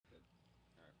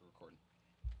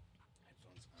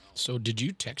So did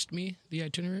you text me the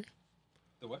itinerary?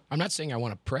 The what? I'm not saying I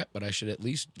want to prep, but I should at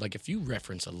least, like, if you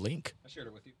reference a link. I shared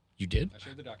it with you. You did? I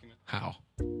shared the document. How?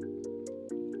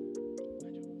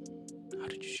 How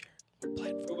did you share it? What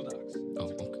platform? Google Docs.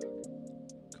 Oh, okay.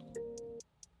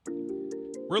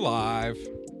 We're live.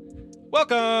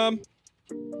 Welcome.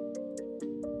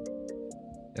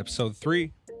 Episode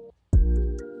 3.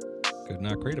 Good,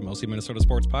 not great. A mostly Minnesota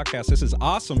sports podcast. This is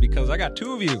awesome because I got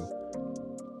two of you.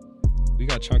 We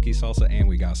got Chunky Salsa and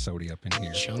we got Sodie up in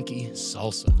here. Chunky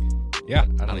salsa. Yeah.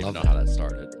 I don't even know how that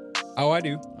started. Oh, I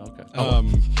do. Okay.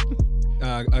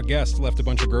 A guest left a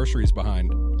bunch of groceries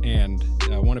behind, and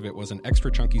one of it was an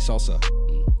extra chunky salsa.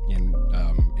 And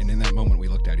in that moment, we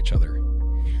looked at each other,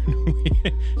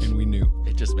 and we knew.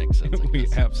 It just makes sense. We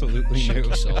absolutely knew. Chunky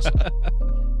salsa.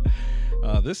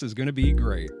 This is going to be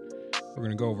great. We're going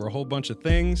to go over a whole bunch of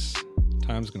things.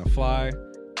 Time's going to fly.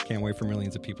 Can't wait for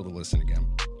millions of people to listen again.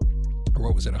 Or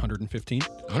what was it, 115?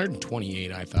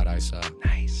 128, I thought I saw.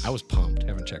 Nice. I was pumped.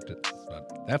 Haven't checked it,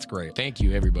 but that's great. Thank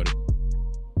you, everybody.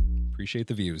 Appreciate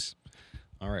the views.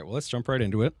 All right, well, let's jump right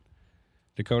into it.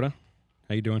 Dakota,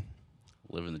 how you doing?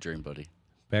 Living the dream, buddy.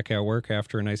 Back at work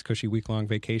after a nice, cushy week-long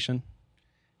vacation?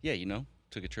 Yeah,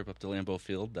 took a trip up to Lambeau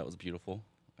Field. That was beautiful.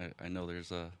 I know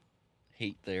there's a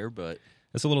hate there, but...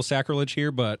 It's a little sacrilege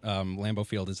here, but Lambeau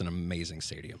Field is an amazing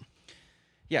stadium.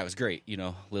 Yeah, it was great.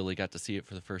 Lily got to see it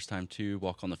for the first time, too,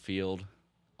 walk on the field.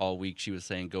 All week she was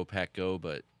saying, go, Pack, go,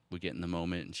 but we get in the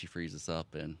moment and she frees us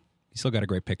up, and... You still got a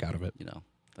great pick out of it.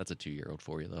 That's a 2-year-old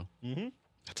for you, though. Mm-hmm.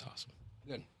 That's awesome.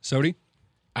 Good. Sodie?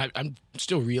 I'm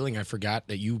still reeling. I forgot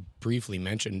that you briefly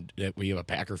mentioned that we have a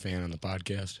Packer fan on the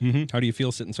podcast. Mm-hmm. How do you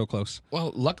feel sitting so close?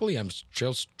 Well, luckily, I'm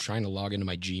just trying to log into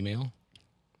my Gmail.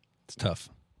 It's tough.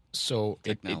 So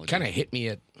it kind of hit me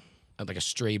at like a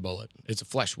stray bullet. It's a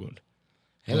flesh wound.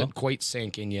 Hasn't quite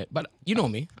sank in yet. But you know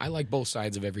me. I like both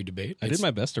sides of every debate. I did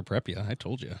my best to prep you. I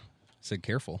told you. I said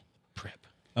careful. Prep.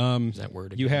 Is that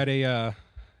word again?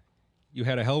 You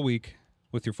had a hell week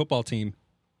with your football team.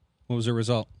 What was the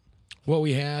result? Well,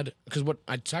 we had, because what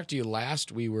I talked to you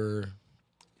last, we were,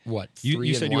 what,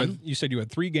 3-1? You said you had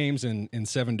 3 games in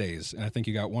 7 days, and I think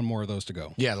you got one more of those to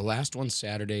go. Yeah, the last one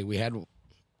Saturday. We had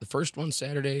the first one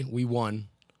Saturday. We won.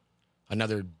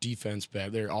 Another defense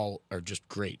back. They all are just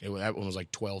great. That one was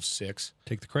like 12-6.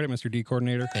 Take the credit, Mr. D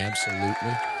coordinator.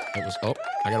 Absolutely. It was. Oh,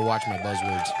 I got to watch my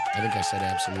buzzwords. I think I said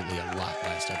absolutely a lot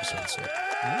last episode. So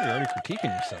you're already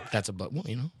critiquing yourself. That's well,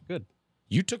 Good.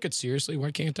 You took it seriously.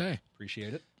 Why can't I?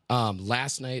 Appreciate it.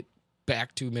 Last night,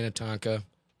 back to Minnetonka,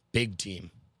 big team,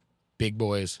 big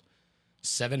boys,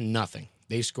 7-0.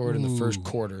 They scored in the first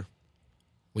quarter.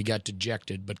 We got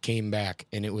dejected, but came back,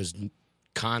 and it was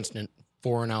constant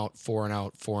 4 and out, 4 and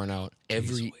out, 4 and out.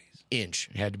 Every inch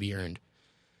had to be earned,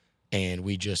 and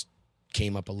we just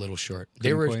came up a little short.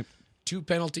 There were 2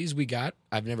 penalties we got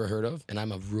I've never heard of, and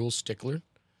I'm a rule stickler.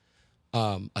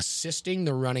 Assisting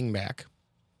the running back,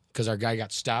 because our guy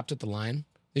got stopped at the line.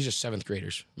 These are 7th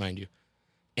graders, mind you.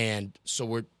 And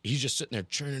so he's just sitting there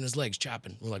churning his legs,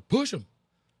 chopping. We're like, push him.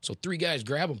 So 3 guys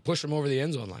grab him, push him over the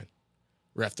end zone line.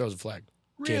 Ref throws a flag.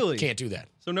 Really? Can't do that.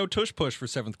 So no tush push for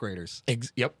 7th graders.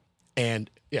 Yep.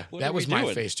 And yeah, that was my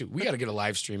doing? face too. We got to get a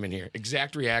live stream in here.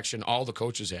 Exact reaction all the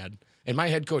coaches had. And my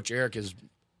head coach, Eric, is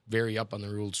very up on the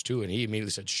rules too. And he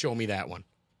immediately said, show me that one.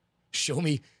 Show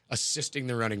me assisting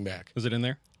the running back. Was it in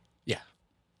there? Yeah.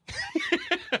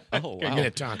 Oh, wow.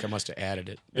 Minnetonka must have added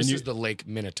it. This is the Lake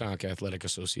Minnetonka Athletic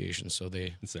Association, so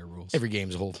it's their rules. Every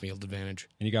game's a whole field advantage.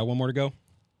 And you got one more to go?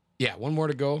 Yeah, one more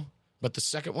to go. But the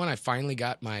second one, I finally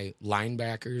got my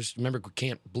linebackers. Remember, we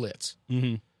can't blitz.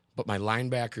 Mm-hmm. But my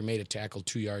linebacker made a tackle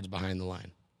 2 yards behind the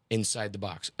line, inside the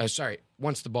box.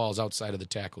 Once the ball's outside of the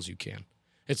tackles, you can.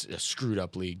 It's a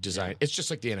screwed-up league design. Yeah. It's just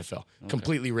like the NFL,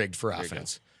 completely rigged for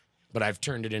offense. But I've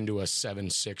turned it into a 7,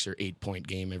 6, or 8-point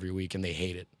game every week, and they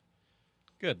hate it.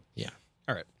 Good. Yeah.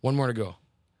 All right. One more to go.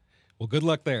 Well, good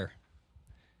luck there.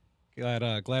 Glad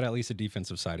at least the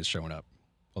defensive side is showing up.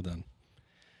 Well done.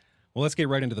 Well, let's get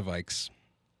right into the Vikes.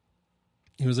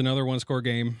 It was another 1-score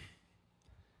game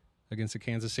against the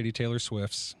Kansas City Taylor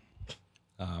Swifts.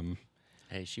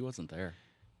 Hey, she wasn't there.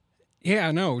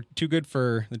 Yeah, no. Too good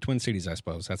for the Twin Cities, I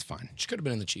suppose. That's fine. She could have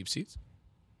been in the cheap seats.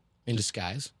 In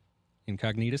disguise.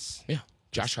 Incognitus? Yeah.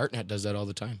 Josh Hartnett does that all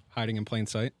the time. Hiding in plain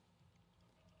sight.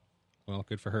 Well,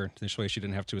 good for her. This way she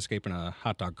didn't have to escape in a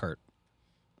hot dog cart,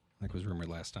 like was rumored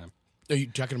last time. Are you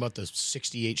talking about the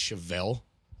 68 Chevelle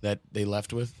that they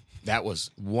left with? That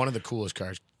was one of the coolest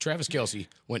cars. Travis Kelce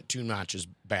went 2 notches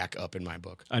back up in my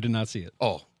book. I did not see it.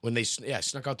 Oh, when they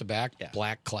snuck out the back,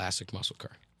 black classic muscle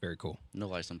car. Very cool. No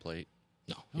license plate.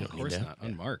 No, you don't of course need that. not.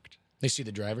 Unmarked. They see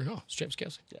the driver. Oh, it's Travis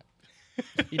Kelce. Yeah.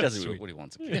 He does what he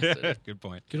wants. Yeah. Good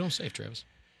point. Get home safe, Travis.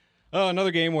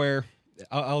 Another game where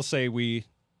I'll say we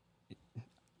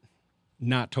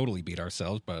not totally beat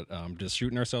ourselves, but just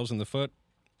shooting ourselves in the foot.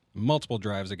 Multiple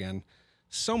drives again.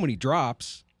 So many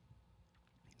drops.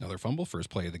 Another fumble, first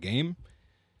play of the game.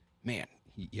 Man,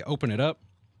 you open it up.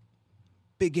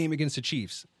 Big game against the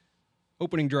Chiefs.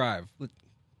 Opening drive.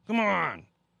 Come on.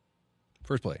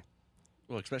 First play.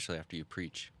 Well, especially after you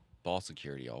preach ball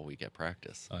security all week at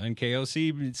practice. And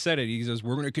KOC said it. He says,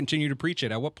 we're going to continue to preach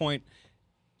it. At what point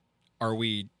are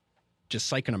we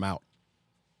just psyching them out?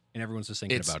 And everyone's just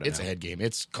thinking about it It's now. a head game.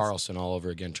 It's Carlson all over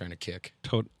again trying to kick.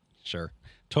 Sure.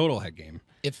 Total head game.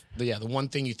 The one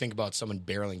thing you think about someone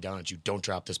barreling down at you, don't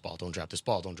drop this ball, don't drop this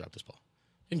ball, don't drop this ball.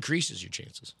 Increases your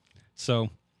chances. So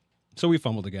we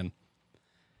fumbled again.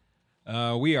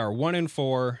 We are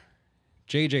 1-4.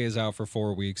 JJ is out for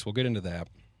 4 weeks. We'll get into that.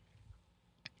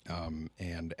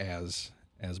 And as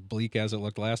bleak as it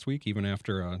looked last week, even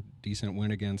after a decent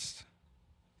win against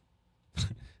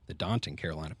the daunting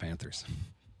Carolina Panthers.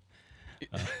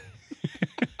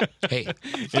 Hey,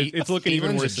 It's looking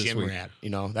even Thielen's worse a this gym week. rat. You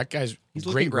know, that guy's He's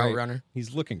great looking route great. runner.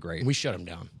 He's looking great. And we shut him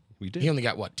down. We did. He only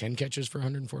got, 10 catches for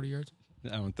 140 yards?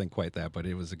 I don't think quite that, but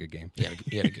it was a good game. He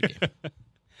had a good game.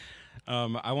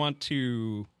 I want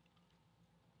to,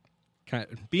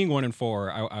 being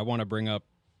 1-4, I want to bring up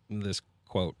this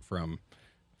quote from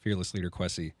Fearless Leader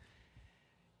Quessy.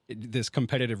 This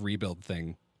competitive rebuild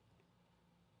thing.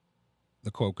 The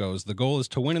quote goes, "The goal is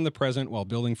to win in the present while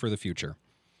building for the future."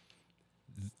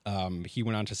 He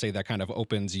went on to say that kind of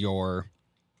opens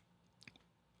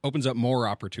up more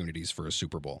opportunities for a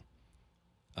Super Bowl.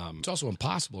 It's also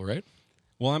impossible, right?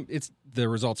 Well, the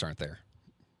results aren't there.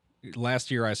 Last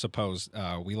year, I suppose,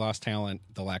 we lost talent.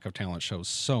 The lack of talent shows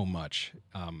so much.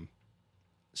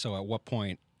 So at what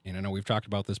point, and I know we've talked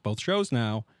about this both shows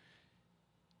now,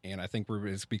 and I think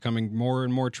it's becoming more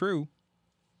and more true,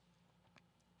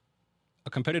 a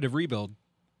competitive rebuild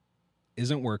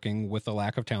isn't working with the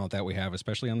lack of talent that we have,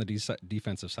 especially on the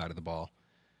defensive side of the ball.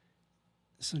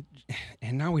 So,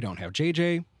 and now we don't have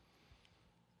JJ.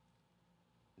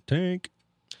 Tank.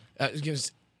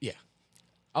 Yeah.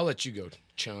 I'll let you go,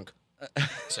 Chunk.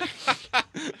 So,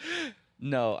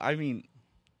 No, I mean,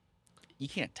 you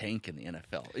can't tank in the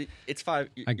NFL. It's 5.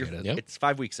 I get it. Yep. It's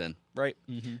 5 weeks in, right?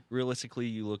 Mm-hmm. Realistically,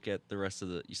 you look at the rest of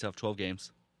you still have 12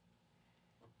 games.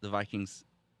 The Vikings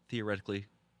theoretically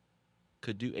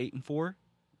could do 8-4,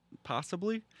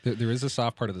 possibly. There is a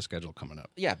soft part of the schedule coming up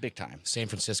Yeah, big time. San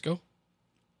Francisco?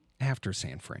 after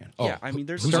San Fran. Yeah, I mean,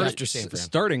 there's who's start- after San Fran?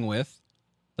 Starting with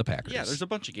the Packers. Yeah, there's a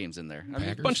bunch of games in there. I mean,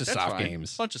 Packers? bunch of that's soft fine.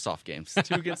 games. Bunch of soft games.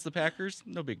 2 against the Packers,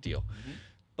 no big deal.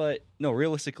 But no,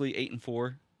 realistically,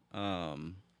 8-4.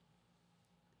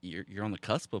 You're on the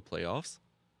cusp of playoffs,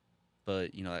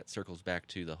 but that circles back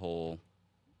to the whole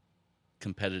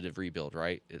competitive rebuild,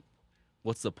 right?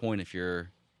 What's the point if you're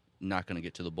not going to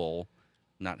get to the bowl,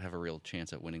 not have a real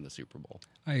chance at winning the Super Bowl?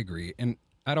 I agree, and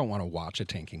I don't want to watch a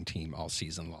tanking team all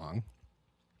season long.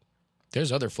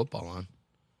 There's other football on.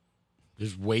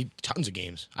 There's tons of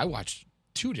games. I watched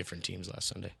 2 different teams last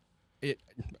Sunday.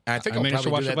 I think I I'll managed to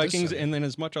probably watch do the that this Vikings Sunday. and then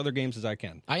as much other games as I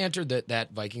can. I entered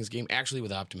that Vikings game actually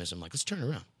with optimism. Like, let's turn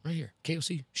around right here.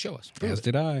 KOC, show us. Prove As it.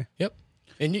 did I. Yep.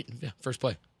 And first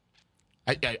play.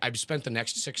 I spent the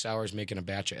next 6 hours making a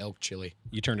batch of elk chili.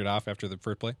 You turned it off after the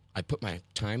first play? I put my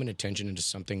time and attention into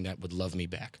something that would love me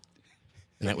back.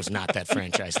 And that was not that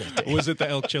franchise that day. Was it the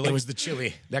elk chili? It was the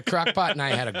chili. That crock pot and I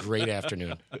had a great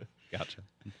afternoon. Gotcha.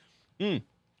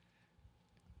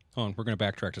 Hold on, we're going to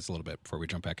backtrack just a little bit before we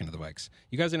jump back into the Vikes.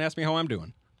 You guys didn't ask me how I'm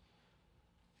doing.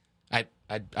 I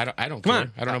don't Come care.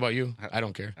 on. I don't know about you. I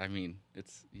don't care. I mean,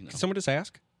 it's Can someone just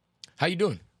ask? How you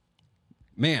doing?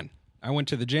 Man, I went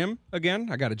to the gym again.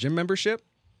 I got a gym membership.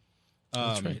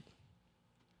 That's right.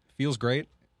 Feels great.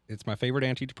 It's my favorite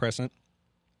antidepressant.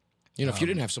 If you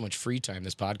didn't have so much free time,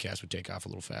 this podcast would take off a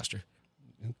little faster.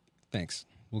 Thanks.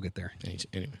 We'll get there.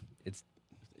 Anyway,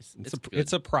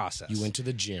 It's a process. you went to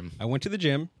the gym. I went to the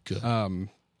gym. Good.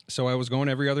 So I was going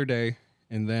every other day,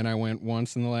 and then I went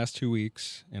once in the last 2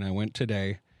 weeks, and I went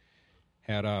today.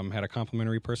 Had a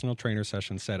complimentary personal trainer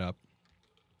session set up.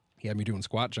 He had me doing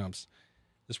squat jumps.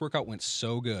 This workout went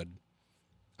so good.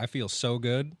 I feel so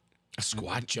good A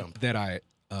squat jump. that I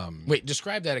Wait,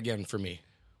 describe that again for me.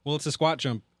 well, it's a squat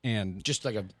jump, and Just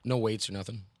like no weights or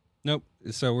nothing. nope.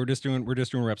 So we're just doing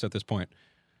reps at this point.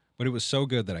 But it was so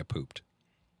good that I pooped.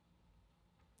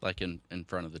 like in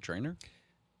front of the trainer.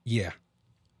 Yeah.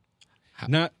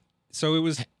 Not so.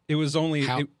 It was only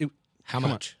How- How Come on.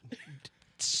 much?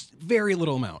 very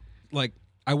little amount. Like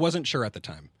I wasn't sure at the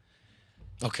time.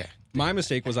 Okay. My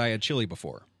mistake was I had chili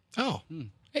before. Oh,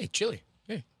 hey, chili.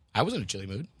 I was in a chilly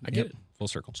mood. I get it. Full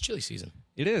circle. It's chilly season.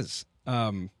 It is.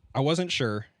 I wasn't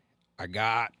sure. I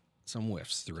got some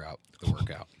whiffs throughout the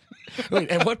workout. Wait,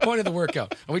 at what point of the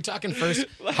workout? Are we talking first?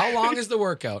 How long is the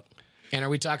workout? And are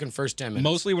we talking first 10 minutes?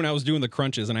 Mostly when I was doing the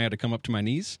crunches and I had to come up to my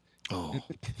knees. Oh,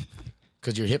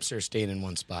 because your hips are staying in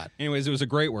one spot. Anyways, it was a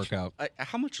great workout.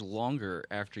 How much longer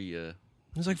after you?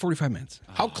 It was like 45 minutes.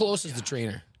 How close is the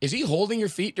trainer? Is he holding your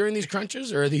feet during these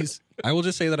crunches, or are these? I will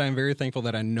just say that I'm very thankful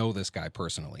that I know this guy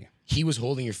personally. He was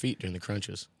holding your feet during the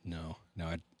crunches. No,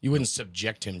 You wouldn't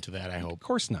subject him to that, I hope. of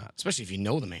course not. Especially if you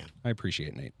know the man. I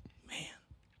appreciate Nate.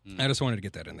 Man. I just wanted to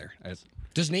get that in there.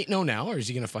 Does Nate know now, or is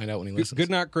he going to find out when he listens? Good,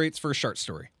 not great's for a short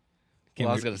story. Well,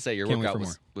 I was going to say your can't wait workout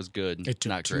for was good. It took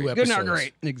not 2 great. episodes. Good, not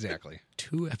great. Exactly.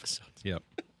 2 episodes. Yep.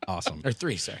 Awesome. Or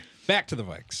 3, sorry. Back to the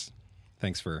Vikes.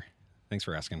 Thanks for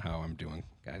asking how I'm doing,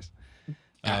 guys.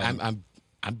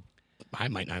 I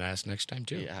might not ask next time,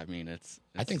 too. Yeah, I mean it's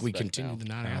I think we suspect continue now. the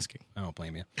not asking. I don't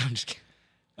blame you. I'm just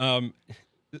kidding.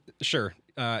 Sure.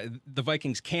 The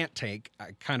Vikings can't tank.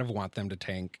 I kind of want them to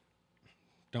tank.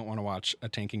 Don't want to watch a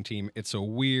tanking team. It's a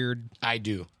weird. I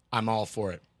do. I'm all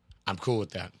for it. I'm cool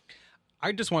with that.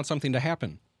 I just want something to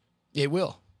happen. It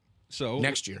will. So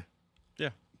Next year. Yeah.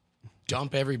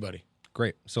 Dump everybody.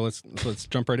 great. So let's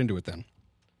jump right into it then.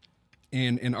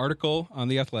 In an article on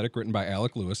The Athletic written by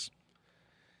Alec Lewis,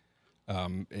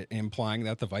 implying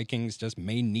that the Vikings just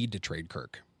may need to trade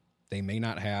Kirk. They may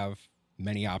not have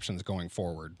many options going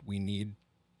forward. We need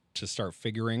to start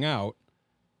figuring out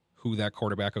who that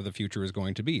quarterback of the future is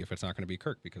going to be if it's not going to be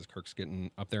Kirk, because Kirk's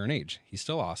getting up there in age. He's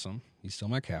still awesome. He's still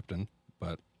my captain,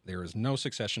 but there is no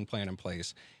succession plan in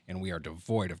place, and we are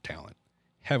devoid of talent,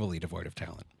 heavily devoid of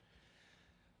talent.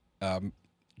 And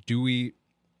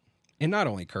not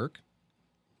only Kirk,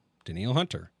 Danielle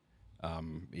Hunter.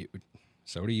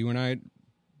 Sodie, you and I,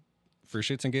 for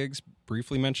shits and gigs,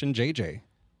 briefly mentioned JJ.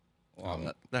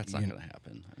 Well, that's not going to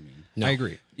happen. I mean, No. I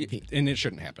agree. And it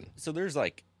shouldn't happen. so there's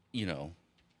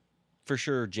for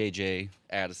sure JJ,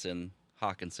 Addison,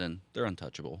 Hawkinson, they're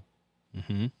untouchable.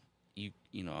 Mm-hmm.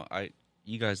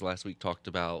 You guys last week talked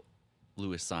about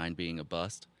Lewis Sign being a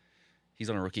bust. He's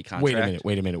on a rookie contract. Wait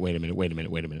a minute.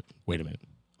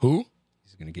 Who?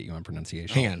 He's going to get you on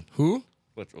pronunciation. Hang on. Who?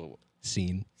 What's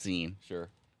Scene. sure.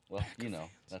 Well,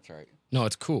 that's right. No,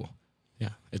 it's cool. Yeah,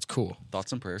 it's cool.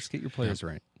 Thoughts and prayers. Get your players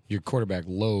right. Your quarterback,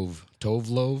 Tove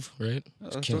Love, right?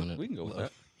 He's killing it. We can go with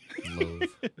that. Love.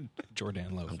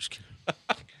 Jordan Love. I'm just kidding.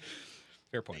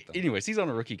 Fair point, though. Anyways, he's on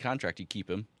a rookie contract. You keep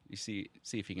him. You see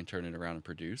if he can turn it around and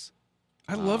produce.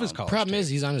 I love his college. Problem tape. is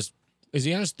he on his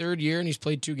 3rd year and he's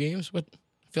played 2 games? What? I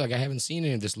feel like I haven't seen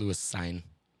any of this Lewis Sign.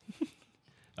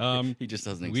 He just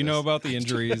doesn't exist. We know about the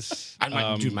injuries.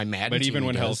 My Madden But team even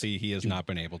when does. healthy, he has not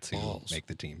been able to balls. make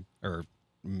the team or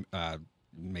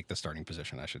make the starting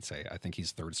position, I should say. I think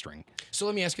he's 3rd string. So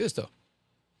let me ask you this, though.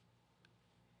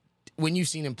 When you've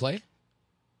seen him play,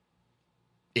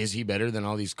 is he better than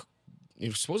all these?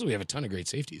 Supposedly we have a ton of great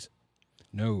safeties.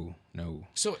 No.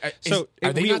 So, So,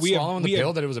 are they we- not we have- swallowing we the have-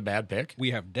 pill that it was a bad pick? We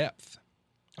have depth.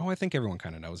 Oh, I think everyone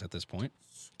kind of knows at this point.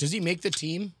 Does he make the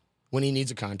team when he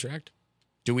needs a contract?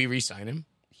 Do we re-sign him?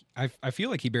 I feel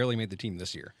like he barely made the team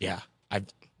this year. Yeah. I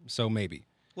So maybe.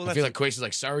 feel like Quase's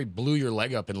like, sorry, blew your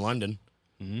leg up in London.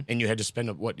 And you had to spend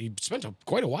he spent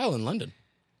quite a while in London.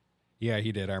 Yeah,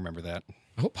 he did. I remember that.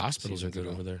 I hope hospitals are Seasons good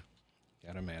ago. over there.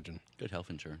 Gotta imagine. Good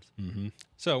health insurance.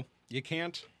 So you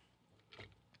can't.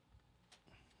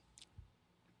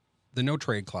 The no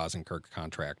trade clause in Kirk's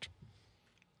contract,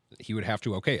 he would have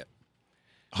to okay it,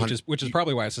 which is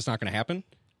probably why it's just not going to happen.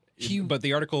 But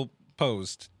the article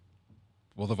posed,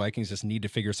 well, the Vikings just need to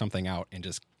figure something out and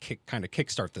just kind of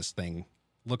kickstart this thing,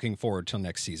 looking forward till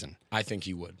next season. I think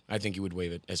he would. I think he would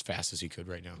waive it as fast as he could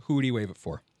right now. Who would he waive it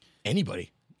for?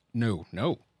 Anybody. No.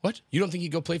 What? You don't think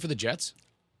he'd go play for the Jets?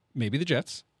 Maybe the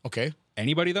Jets. Okay.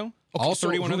 Anybody though? Okay, All so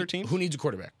 31 who- other teams. Who needs a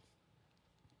quarterback?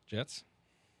 Jets.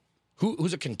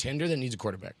 Who's a contender that needs a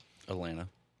quarterback? Atlanta.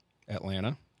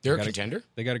 Atlanta. They're They a got contender?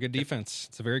 They got a good defense.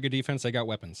 It's a very good defense. They got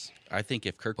weapons. I think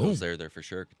if Kirk goes there, they're for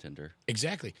sure a contender.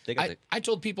 Exactly. They got I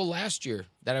told people last year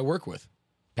that I work with,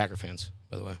 Packer fans,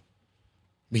 by the way.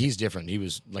 But he's different. He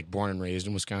was like born and raised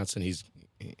in Wisconsin.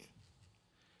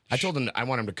 I told him I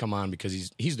want him to come on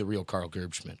because he's the real Carl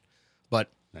Gerbschmidt.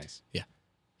 But Nice. yeah.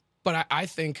 But I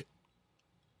think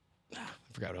I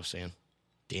forgot what I was saying.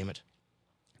 Damn it.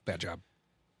 Bad job.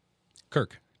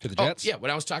 Kirk to the Oh, Jets. yeah,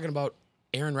 when I was talking about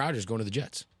Aaron Rodgers going to the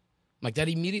Jets. Like that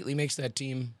immediately makes that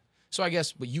team. So I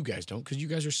guess, but you guys don't because you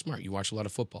guys are smart. You watch a lot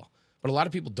of football. But a lot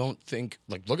of people don't think,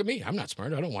 like, look at me. I'm not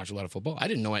smart. I don't watch a lot of football. I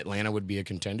didn't know Atlanta would be a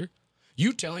contender.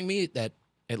 You telling me that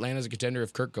Atlanta's a contender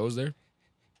if Kirk goes there?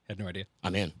 Had no idea.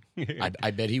 I'm in.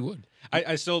 I bet he would.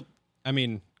 I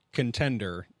mean,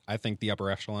 contender. I think the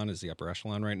upper echelon is the upper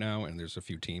echelon right now, and there's a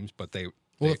few teams, but the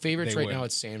favorites right now,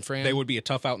 it's San Fran. They would be a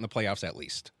tough out in the playoffs at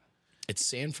least. It's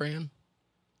San Fran.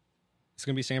 It's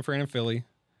going to be San Fran and Philly,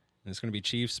 and it's going to be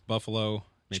Chiefs, Buffalo.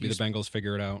 Maybe the Bengals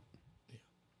figure it out.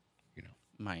 You know,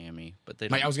 Miami, but they.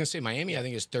 I was going to say Miami. I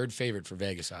think is third favorite for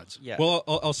Vegas odds. Yeah. Well,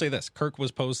 I'll say this: Kirk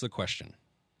was posed the question: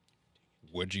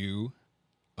 would you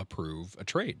approve a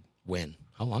trade? When?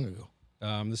 How long ago?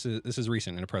 This is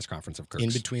recent in a press conference of Kirk's.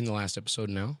 In between the last episode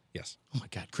and now? Yes. Oh my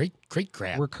God, great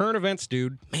grab. We're current events,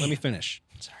 dude. Man. Let me finish.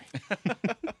 Sorry.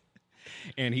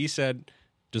 And he said,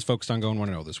 just focused on going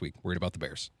 1-0 this week. Worried about the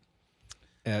Bears.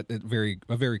 A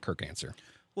very Kirk answer.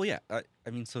 Well, yeah. I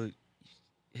mean, so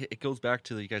it goes back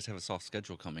to you guys have a soft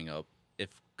schedule coming up. If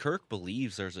Kirk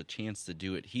believes there's a chance to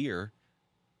do it here,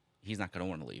 he's not going to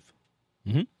want to leave.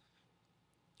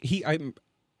 Mm-hmm. I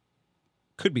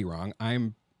could be wrong.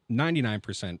 I'm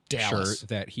 99% Dallas. sure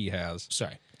that he has.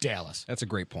 Sorry, Dallas. That's a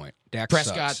great point. Dak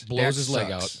Prescott sucks. blows Dak his leg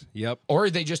sucks. out. Yep. Or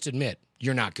they just admit,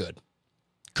 you're not good.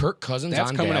 Kirk Cousins That's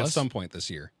on coming Dallas. at some point this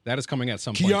year. That is coming at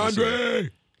some point this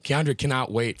year. Keandre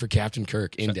cannot wait for Captain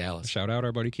Kirk in Dallas. Shout out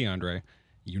our buddy Keandre.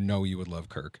 You know you would love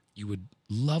Kirk. You would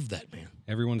love that man.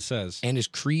 Everyone says. And his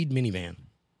Creed minivan.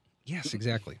 Yes,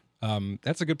 exactly.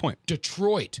 That's a good point.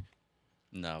 Detroit.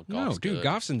 No, dude,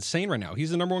 Goff's insane right now.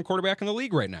 He's the number one quarterback in the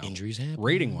league right now. Injuries happen.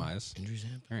 Rating-wise. Injuries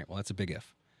happen. All right, well, that's a big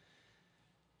if.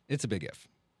 It's a big if.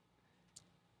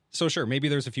 So sure, maybe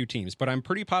there's a few teams, but I'm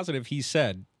pretty positive he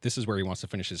said this is where he wants to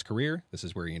finish his career. This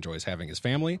is where he enjoys having his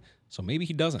family. So maybe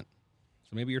he doesn't.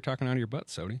 So maybe you're talking out of your butt,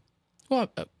 Sodie.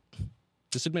 Well,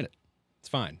 Just admit it. It's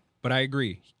fine. But I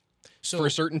agree. so For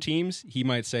certain teams, he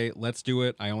might say, let's do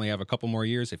it. I only have a couple more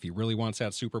years. If he really wants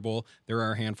that Super Bowl, there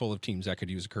are a handful of teams that could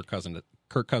use Kirk Cousins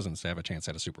to have a chance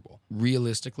at a Super Bowl.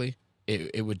 realistically,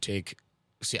 it would take.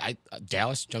 See,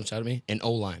 Dallas jumps out at me. An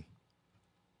O-line.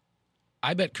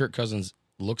 I bet Kirk Cousins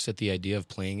looks at the idea of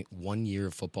playing 1 year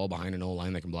of football behind an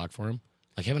O-line that can block for him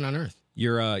like heaven on earth.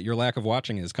 Your lack of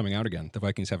watching is coming out again. The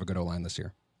Vikings have a good O-line this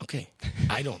year. Okay,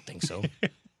 I don't think so.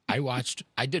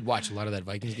 I did watch a lot of that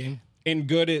Vikings game. And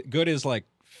good is like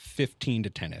 15 to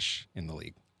 10-ish in the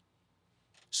league.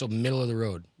 So middle of the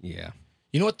road. Yeah.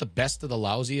 You know what the best of the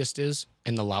lousiest is,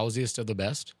 and the lousiest of the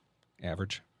best?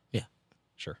 Average. Yeah.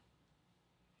 Sure.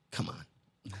 Come on.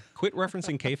 Quit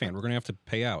referencing K-Fan. We're going to have to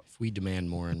pay out. If we demand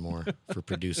more and more for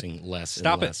producing less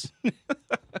Stop and less.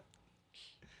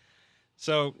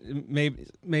 So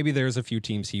maybe there's a few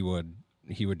teams he would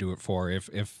do it for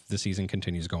if the season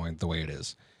continues going the way it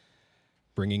is.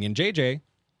 Bringing in JJ,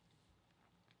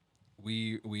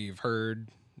 we've heard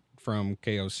from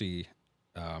KOC,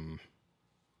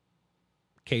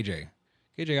 KJ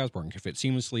Osborne can fit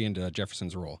seamlessly into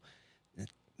Jefferson's role.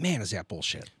 Man, is that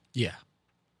bullshit. Yeah.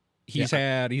 He's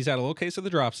had a little case of the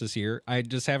drops this year. I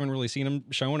just haven't really seen him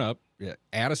showing up.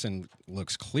 Addison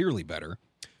looks clearly better.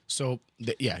 So,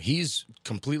 he's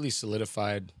completely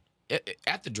solidified.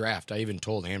 At the draft, I even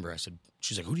told Amber, I said,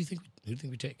 she's like, who do you think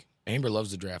we take? Amber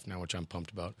loves the draft now, which I'm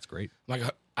pumped about. It's great. I'm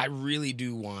like, I really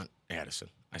do want Addison.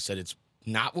 I said, it's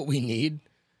not what we need,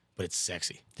 but it's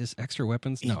sexy. Just extra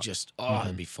weapons? He No.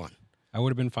 it'd be fun. I would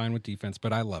have been fine with defense,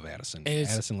 but I love Addison.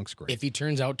 Addison looks great. If he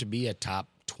turns out to be a top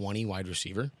 20 wide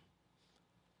receiver,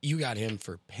 you got him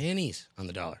for pennies on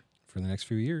the dollar. For the next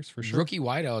few years, for sure. Rookie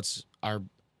wideouts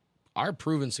are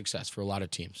proven success for a lot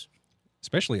of teams.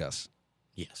 Especially us.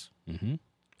 Yes. Mm-hmm.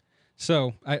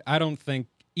 So I don't think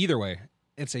either way,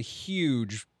 it's a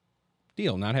huge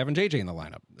deal not having JJ in the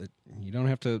lineup. You don't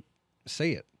have to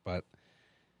say it, but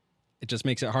it just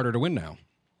makes it harder to win now.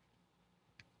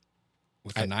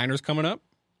 With the Niners coming up.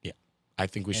 Yeah. I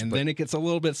think we should. And then it gets a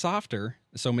little bit softer.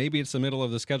 So maybe it's the middle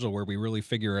of the schedule where we really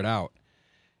figure it out.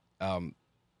 And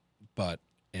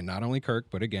not only Kirk,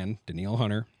 but again, Danielle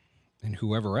Hunter and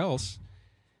whoever else,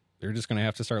 they're just going to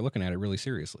have to start looking at it really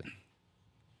seriously.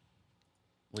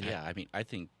 Well, yeah, I mean, I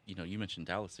think, you mentioned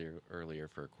Dallas earlier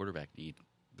for a quarterback need.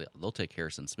 They'll take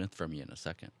Harrison Smith from you in a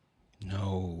second.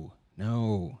 No,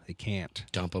 they can't.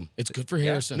 Dump him. It's good for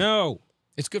Harrison. No.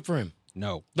 It's good for him.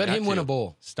 No. Let him win a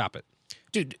bowl. Stop it.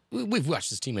 Dude, we've watched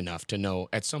this team enough to know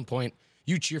at some point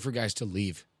you cheer for guys to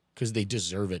leave because they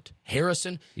deserve it.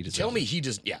 Harrison, tell me he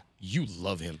just, you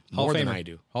love him more than I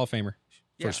do. Hall of Famer.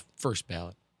 First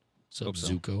ballot. So Hope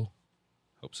so. Zuko.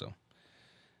 Hope so.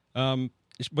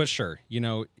 But sure,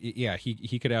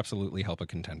 he could absolutely help a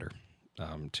contender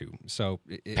too. So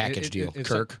Package deal.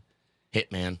 Kirk,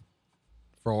 Hitman.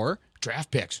 For Draft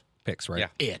picks, right?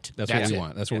 Yeah. That's what we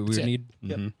want. That's what we would need.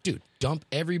 Mm-hmm. Dude, dump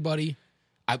everybody.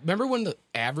 I remember when the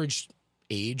average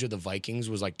age of the Vikings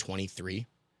was like 23.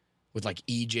 with like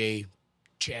EJ,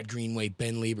 Chad Greenway,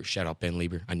 Ben Lieber. Shout out Ben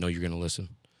Lieber. I know you're going to listen.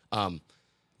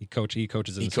 He coaches in He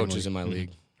the same coaches league. in my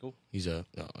league. Cool. He's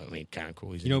kind of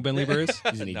cool. He's You know who Ben Lieber is?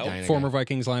 he's an No. Edina Former guy.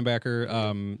 Vikings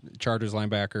linebacker, Chargers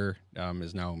linebacker,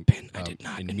 is now Ben, I did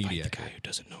not in invite media. the guy who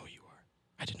doesn't know who you are.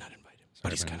 I did not invite him,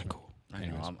 but he's Ben. kind of cool. I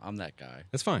know. Anyways. I'm that guy.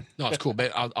 That's fine. No, it's cool.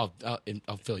 But I'll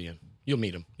fill you in. You'll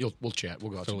meet him. We'll chat.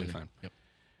 We'll go out Totally to dinner. fine.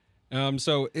 Yep.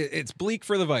 So it's bleak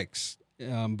for the Vikes,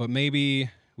 but maybe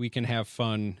we can have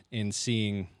fun in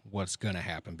seeing what's going to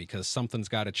happen because something's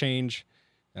got to change.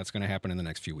 That's going to happen in the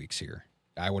next few weeks here,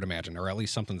 I would imagine, or at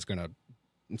least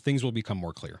things will become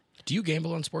more clear. Do you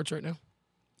gamble on sports right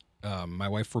now? My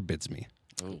wife forbids me.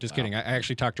 Oh, Just wow. kidding. I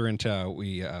actually talked her into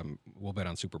we'll bet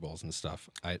on Super Bowls and stuff.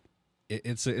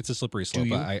 It's a slippery slope. Do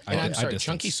you? I I'm sorry. distance.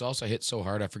 Chunky Salsa hit so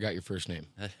hard I forgot your first name.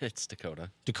 It's Dakota.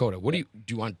 Dakota. What do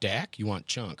you want? Dak? You want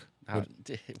Chunk?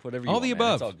 Whatever you All want, the man.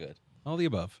 above. It's all good. All the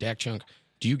above. Dak Chunk.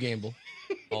 Do you gamble?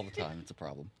 All the time. It's a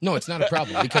problem. No, it's not a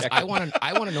problem because I want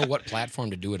to know what platform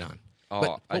to do it on.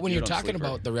 Oh, I But when do you're it on talking Sleeper.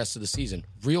 about the rest of the season,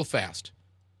 real fast,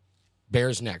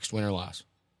 Bears next, win or loss.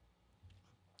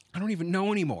 I don't even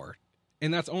know anymore.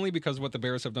 And that's only because of what the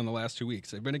Bears have done the last 2 weeks.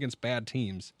 They've been against bad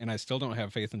teams, and I still don't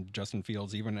have faith in Justin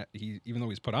Fields, even though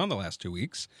he's put on the last 2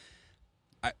 weeks.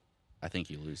 I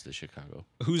think you lose to Chicago.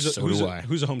 Who's So do I.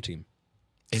 who's a home team?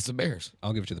 It's the Bears.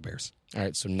 I'll give it to the Bears. All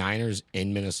right, so Niners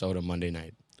in Minnesota Monday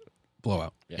night.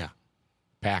 Blowout. Yeah.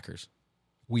 Packers.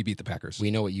 We beat the Packers. We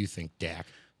know what you think, Dak.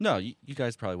 No, you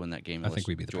guys probably win that game. I think unless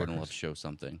we beat the Jordan Packers. Love show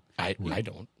something. I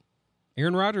don't.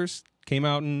 Aaron Rodgers came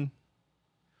out and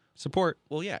support.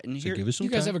 Well, yeah, and So here, give us some You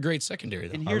guys time. have a great secondary,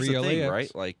 though. and here's the thing, RELAX.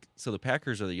 right? Like, so the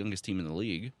Packers are the youngest team in the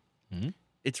league. Mhm.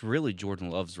 It's really Jordan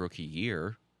Love's rookie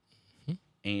year, Mhm.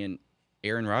 and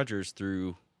Aaron Rodgers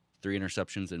threw 3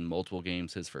 interceptions in multiple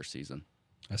games his first season.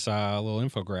 I saw a little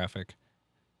infographic.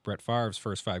 Brett Favre's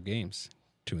first 5 games,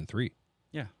 2-3.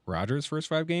 Yeah. Rodgers' first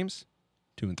 5 games,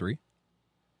 2-3.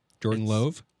 Jordan It's-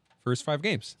 Love, first 5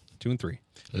 games, 2-3.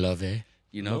 Love it.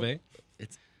 You know, Love,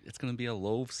 it's going to be a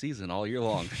low season all year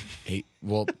long. Hey,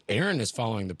 well, Aaron is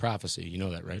following the prophecy. You know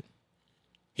that, right?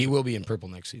 He will be in purple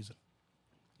next season.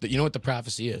 You know what the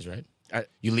prophecy is, right?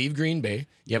 You leave Green Bay.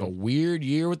 You have a weird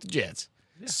year with the Jets.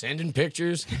 Sending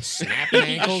pictures, snapping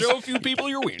ankles. Show a few people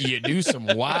your wiener. You do some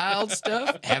wild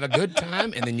stuff, have a good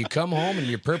time, and then you come home and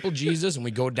you're purple Jesus, and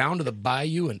we go down to the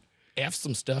bayou and F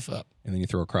some stuff up. And then you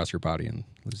throw across your body and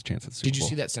lose a chance at the Super Did you Bowl.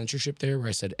 see that censorship there where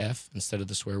I said F instead of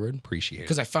the swear word? Appreciate it.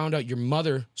 Because I found out your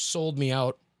mother sold me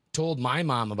out, told my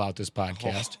mom about this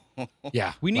podcast.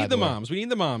 Yeah. We by need the way. moms. We need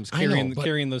the moms I know, carrying but-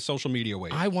 carrying the social media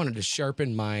weight. I wanted to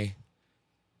sharpen my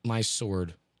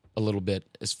sword a little bit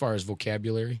as far as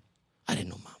vocabulary. I didn't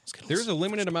know mom was going to There's a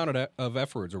limited amount of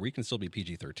F words, or we can still be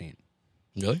PG-13.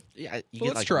 Really? Yeah, you Well,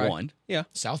 get let's like try. one. Yeah,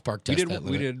 South Park we test did. that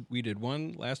We limit. did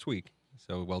one last week.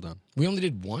 So well done. We only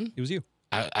did one? It was you,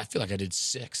 I feel like I did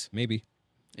 6. maybe.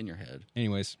 In your head.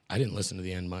 Anyways, I didn't listen to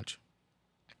the end much.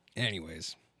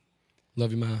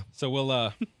 Love you, Ma. So we'll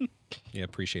yeah,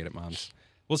 appreciate it, moms.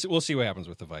 We'll see what happens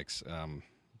with the Vikes.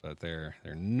 But they're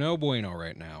no bueno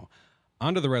right now.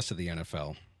 On to the rest of the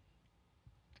NFL.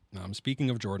 Speaking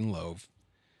of Jordan Love,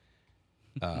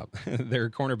 their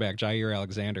cornerback Jair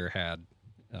Alexander had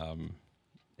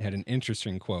an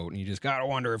interesting quote, and you just gotta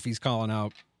wonder if he's calling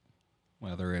out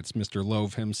whether it's Mr.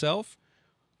 Love himself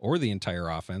or the entire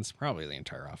offense, probably the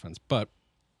entire offense. But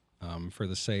for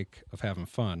the sake of having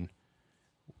fun,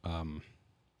 we're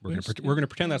gonna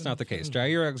pretend that's not the case.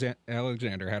 Jair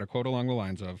Alexander had a quote along the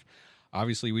lines of,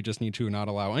 "Obviously, we just need to not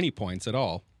allow any points at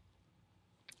all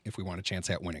if we want a chance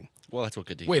at winning." Well, that's what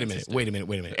good defense Wait a is.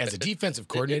 minute. As a defensive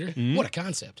coordinator, what a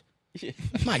concept.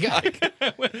 My God.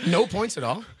 No points at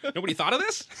all. Nobody thought of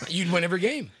this? You'd win every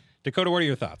game. Dakota, what are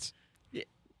your thoughts?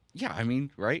 Yeah, I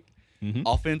mean, right? Mhm.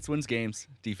 Offense wins games,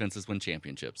 defenses win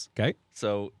championships. Okay.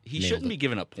 So he Nailed shouldn't it. be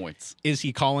giving up points. Is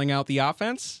he calling out the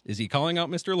offense? Is he calling out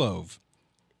Mr. Love?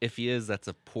 If he is, that's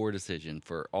a poor decision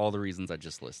for all the reasons I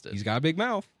just listed. He's got a big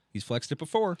mouth. He's flexed it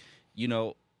before. You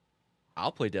know,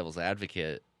 I'll play devil's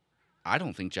advocate. I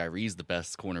don't think Jair's the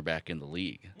best cornerback in the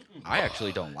league. I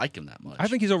actually don't like him that much. I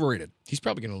think he's overrated. He's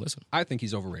probably going to listen. I think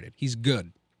he's overrated. He's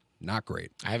good, not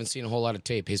great. I haven't seen a whole lot of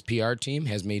tape. His PR team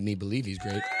has made me believe he's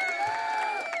great.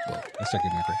 That's not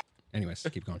good, not great. Anyways,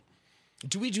 keep going.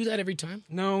 Do we do that every time?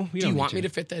 No, Do you want me to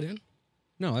fit that in?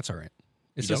 No, that's all right.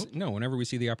 It's You just no. Whenever we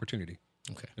see the opportunity,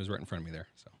 Okay. it was right in front of me there.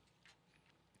 So,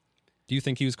 do you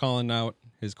think he was calling out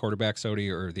his quarterback Sodie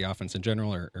or the offense in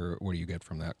general, or what do you get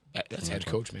from that? That's head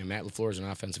coach, man. Matt LaFleur is an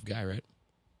offensive guy, right?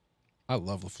 I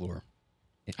love LaFleur.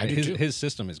 I do too. His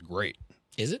system is great.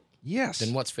 Is it? Yes.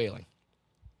 Then what's failing?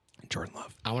 Jordan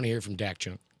Love. I want to hear from Dak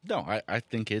Chunk. No, I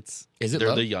think Is it they're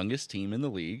low? the youngest team in the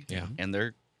league. Yeah. And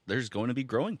there's going to be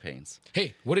growing pains.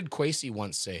 Hey, what did Kwesi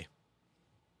once say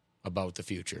about the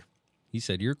future? He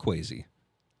said, "You're crazy."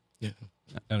 Yeah.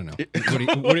 I don't know.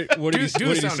 What did he Do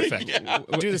the say? sound effect.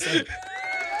 Do the sound.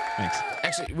 Thanks.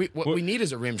 Actually, what we need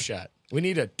is a rim shot. We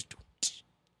need a.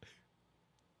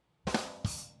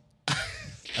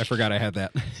 I forgot I had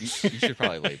that. You should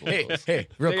probably label those. Hey,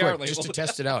 real They are quick, just to labeled.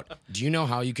 test it out. Do you know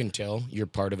how you can tell you're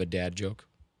part of a dad joke?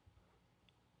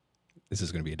 This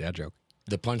is going to be a dad joke.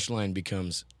 The punchline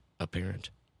becomes apparent.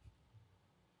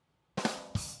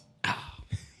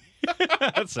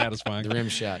 That's satisfying. The rim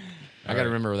shot. I got to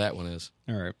remember where that one is.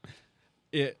 All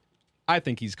right. I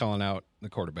think he's calling out the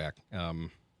quarterback.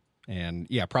 And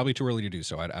yeah, probably too early to do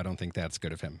so. I don't think that's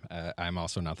good of him. I'm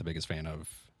also not the biggest fan of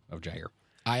Jair.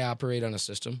 I operate on a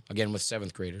system, again, with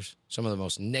seventh graders, some of the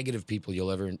most negative people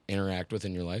you'll ever interact with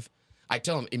in your life. I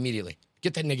tell them immediately,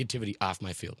 get that negativity off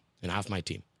my field and off my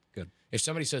team. Good. If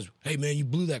somebody says, hey, man, you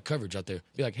blew that coverage out there,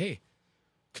 be like, hey,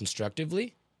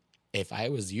 constructively, if I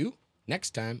was you,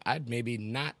 next time I'd maybe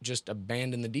not just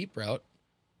abandon the deep route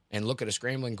and look at a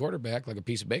scrambling quarterback like a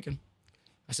piece of bacon.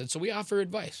 I said, so we offer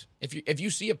advice. If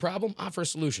you see a problem, offer a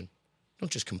solution.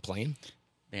 Don't just complain.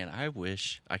 Man, I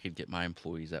wish I could get my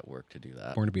employees at work to do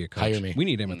that. Born to be a coach. Hire me. We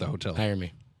need him at the hotel. Hire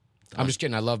me. I'm just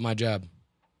kidding. I love my job.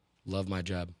 Love my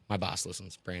job. My boss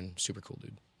listens. Brandon, super cool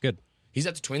dude. Good. He's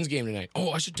at the Twins game tonight.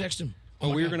 Oh, I should text him. Oh,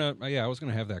 my we were God. gonna. Yeah, I was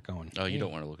gonna have that going. Oh, you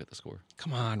don't want to look at the score.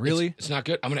 Come on, really? It's not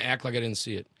good. I'm going to act like I didn't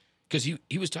see it. Because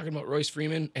he was talking about Royce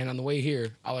Freeman, and on the way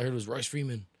here, all I heard was Royce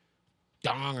Freeman.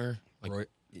 Donger. Like, Roy,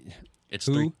 It's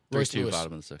Who? 3-2 Royce Lewis.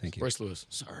 bottom of the sixth. Thank you. Royce Lewis.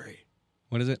 Sorry.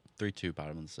 what is it? 3-2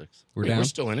 bottom of the sixth. We're Wait, down. We're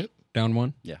still in it. Down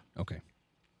one. Yeah. Okay.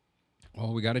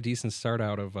 Well, we got a decent start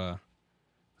out of our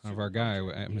guy,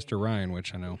 Mr. Ryan,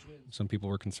 which I know some people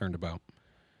were concerned about.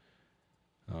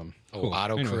 Cool.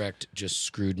 Autocorrect Anyway, just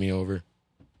screwed me over.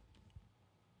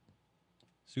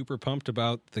 super pumped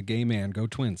about the gay man. Go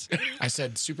Twins. I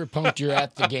said, super pumped you're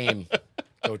at the game.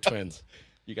 Go Twins.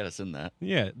 You got to send that.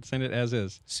 Yeah, send it as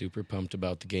is. Super pumped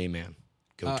about the gay man.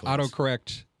 Go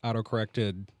Twins.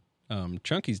 Autocorrected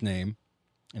Chunky's name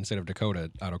instead of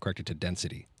Dakota. Autocorrected to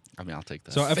Density. I mean, I'll take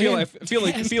that. So I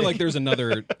feel like there's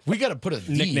another We got to put a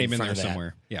V nickname in in front there of that.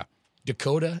 somewhere. Yeah.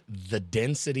 Dakota, the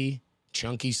Density,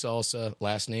 Chunky Salsa,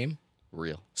 last name,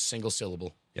 Real. single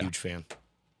syllable. Yeah. Huge fan.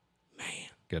 Man.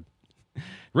 Good.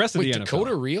 Rest of Wait, the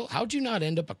Dakota NFL. Real? How'd you not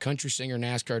end up a country singer,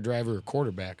 NASCAR driver, or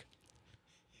quarterback?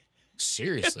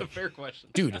 Seriously. Fair question.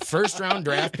 Dude, first round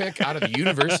draft pick out of the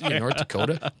University of North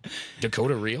Dakota.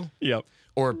 Dakota Real? Yep.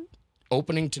 Or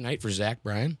opening tonight for Zach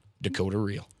Bryan, Dakota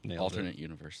Real. Nailed it. Alternate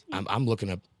universe. I'm looking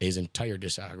up his entire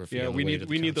discography. Yeah, on the we way to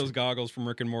need the those concert. goggles from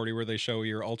Rick and Morty where they show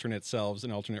your alternate selves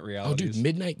and alternate Oh, realities. dude,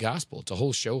 Midnight Gospel. It's a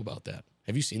whole show about that.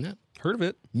 Have you seen that? Heard of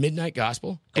it? Midnight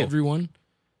Gospel. Cool. Everyone,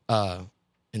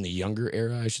 in the younger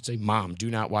era, I should say, Mom, do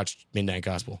not watch Midnight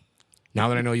Gospel. Now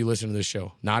that I know you listen to this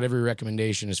show, not every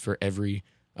recommendation is for every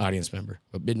audience member.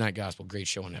 But Midnight Gospel, great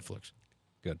show on Netflix.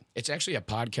 Good. It's actually a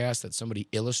podcast that somebody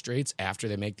illustrates after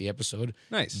they make the episode.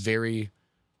 Nice. Very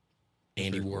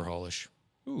Andy Warholish.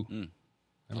 Ooh. Mm. I'm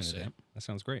I'll into say. that. That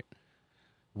sounds great.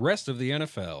 Rest of the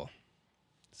NFL.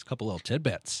 Just a couple little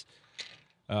tidbits.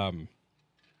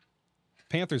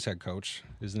 Panthers head coach.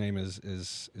 His name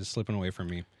is slipping away from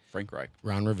me. Frank Reich.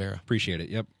 Ron Rivera. Appreciate it.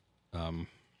 Yep.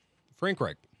 Frank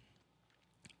Reich.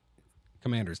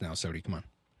 Commanders now, Sodie. Come on.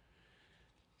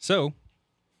 So,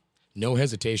 No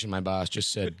hesitation, my boss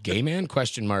just said, gay man,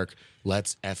 question mark,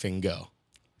 let's effing go.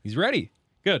 he's ready.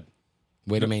 Good.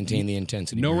 Way to maintain the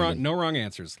intensity. No Brandon. wrong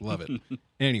answers. Love it.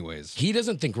 Anyways. He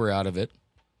doesn't think we're out of it.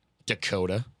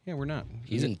 Dakota. Yeah, we're not.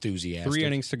 He's enthusiastic. 3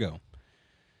 innings to go.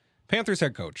 Panthers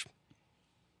head coach.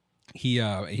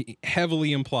 He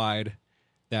heavily implied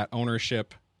that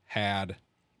ownership had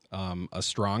a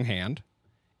strong hand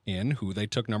in who they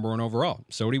took number 1 overall.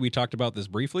 Sodie, we talked about this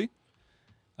briefly.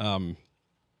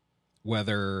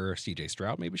 Whether C.J.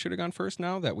 Stroud maybe should have gone first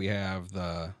now that we have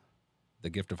the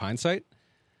gift of hindsight.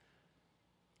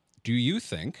 Do you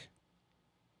think,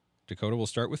 Dakota, we'll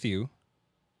start with you,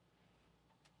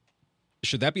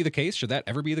 should that be the case? Should that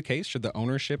ever be the case? Should the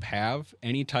ownership have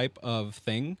any type of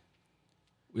thing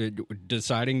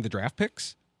deciding the draft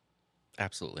picks?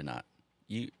 Absolutely not.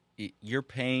 You're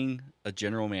paying a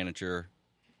general manager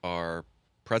or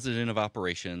president of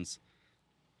operations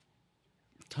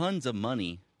tons of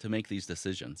money to make these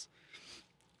decisions.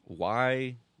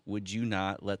 Why would you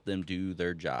not let them do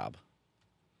their job?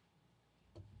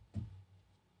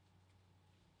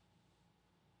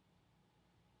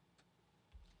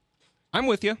 I'm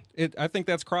with you. I think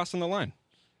that's crossing the line.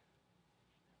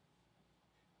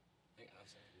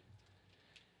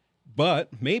 But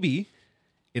maybe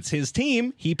it's his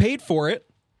team. He paid for it.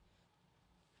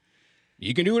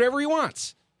 He can do whatever he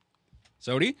wants.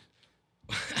 Sodie?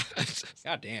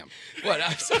 God damn. What?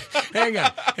 Hang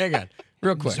on.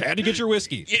 Real quick. Just had to get your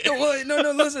whiskey. Yeah, well,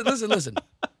 no, listen.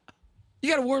 You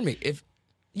got to warn me. If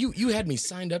you had me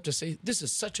signed up to say this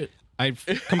is such a... I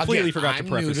completely Again, forgot to I'm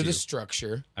preface new to you. the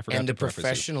structure I forgot and to the preface you.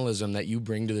 professionalism that you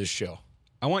bring to this show.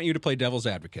 I want you to play devil's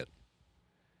advocate.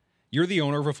 You're the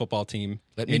owner of a football team.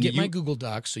 Let me and get you- my Google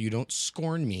Docs so you don't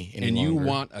scorn me any And you longer.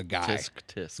 want a guy.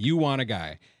 Tisk. You want a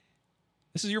guy.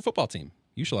 This is your football team.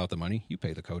 You shell out the money. You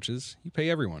pay the coaches. You pay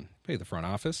everyone. Pay the front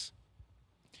office.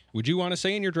 Would you want to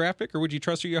say in your draft pick, or would you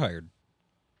trust who you hired?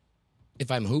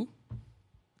 If I'm who?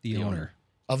 The owner.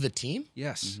 Of the team?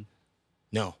 Yes.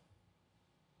 No.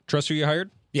 Trust who you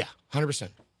hired? Yeah, 100%.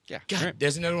 Yeah. God, Right.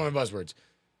 there's another one of buzzwords.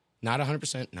 Not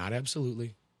 100%, not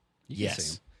absolutely. You can say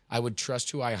Yes. 'em. I would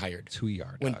trust who I hired. It's who you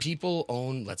are, When dog. people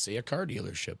own, let's say, a car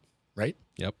dealership, right?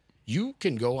 Yep. You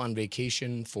can go on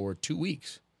vacation for 2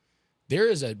 weeks. There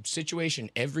is a situation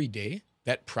every day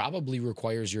that probably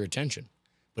requires your attention.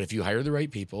 But if you hire the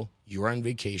right people, you're on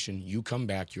vacation, you come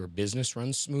back, your business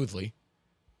runs smoothly,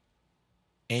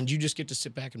 and you just get to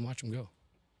sit back and watch them go.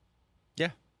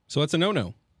 Yeah. So that's a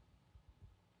no-no.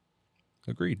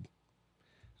 Agreed.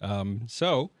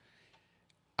 So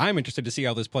I'm interested to see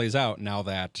how this plays out now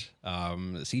that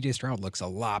CJ Stroud looks a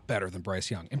lot better than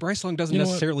Bryce Young. And Bryce Young doesn't You know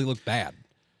what? necessarily look bad.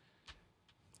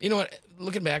 You know what?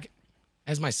 Looking back,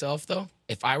 as myself, though,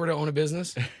 if I were to own a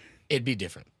business, it'd be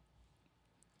different.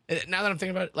 Now that I'm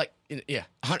thinking about it, like, yeah.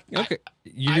 Okay.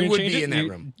 I gonna would change be it? in that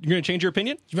room. You're going to change your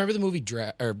opinion? You remember the movie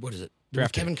what is it? Draft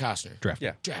With Kevin Costner. Draft.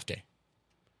 Yeah. Draft Day.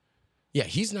 Yeah,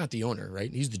 he's not the owner, right?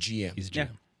 He's the GM. He's Yeah.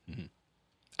 GM.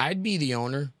 I'd be the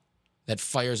owner that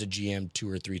fires a GM 2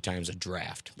 or 3 times a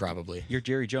draft, probably. You're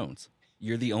Jerry Jones.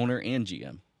 You're the owner and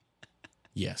GM.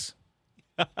 Yes.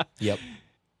 Yep.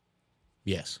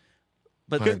 Yes.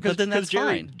 But then that's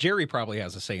Jerry, fine. Jerry probably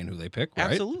has a say in who they pick,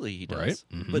 right? Absolutely, he does. Right?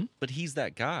 Mhm. But he's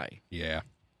that guy. Yeah.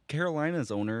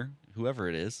 Carolina's owner, whoever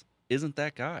it is, isn't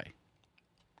that guy.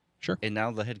 Sure. And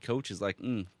now the head coach is like,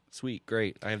 sweet,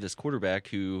 great. I have this quarterback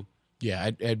who Yeah,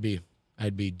 I'd be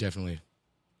definitely.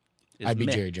 is I'd be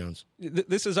meh. Jerry Jones.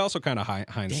 This is also kind of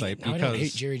hindsight Dang, now I don't hate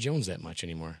because Jerry Jones that much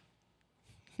anymore.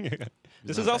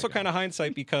 this is also kind of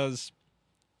hindsight because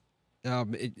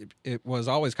it was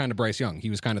always kind of Bryce Young. He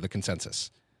was kind of the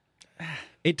consensus.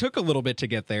 It took a little bit to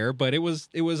get there, but it was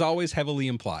always heavily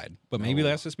implied. But maybe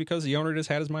that's just because the owner just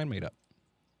had his mind made up.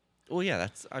 Well, yeah,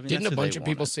 that's. I mean, Didn't that's a who bunch they of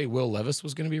people wanted. say Will Levis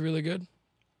was going to be really good?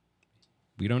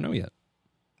 We don't know yet.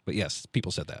 But yes,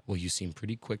 people said that. Well, you seem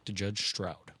pretty quick to judge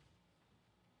Stroud.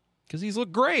 Because he's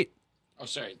looked great. Oh,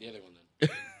 sorry, the other one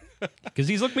then. Because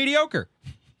he's looked mediocre.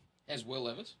 Has Will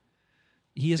Levis?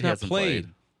 He has He not hasn't played.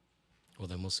 played. Well,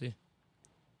 then we'll see.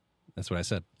 That's what I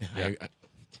said. I,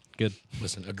 Good.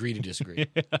 listen, agree to disagree.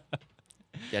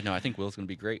 Yeah, no, I think Will's going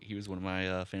to be great. He was one of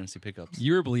my fantasy pickups.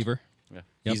 You're a believer. Yeah.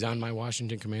 Yep. He's on my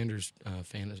Washington Commanders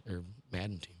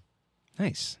Madden team,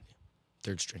 Nice.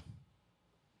 3rd string.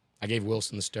 I gave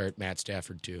Wilson the start, Matt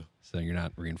Stafford too. So you're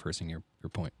not reinforcing your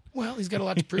point. Well, he's got a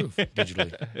lot to prove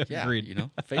digitally. Yeah, Agreed. you know,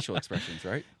 facial expressions,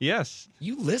 right? Yes.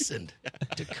 You listened,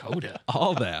 Dakota.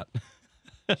 All that.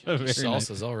 Very nice.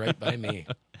 Salsa's all right by me.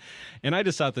 And I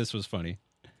just thought this was funny.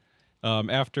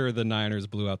 After the Niners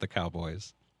blew out the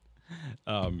Cowboys,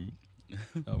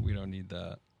 we don't need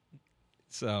that.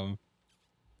 So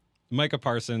Micah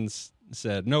Parsons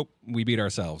said, "Nope, we beat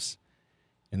ourselves."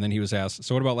 And then he was asked,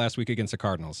 "So what about last week against the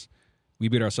Cardinals? We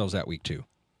beat ourselves that week too."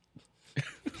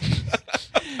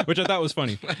 Which I thought was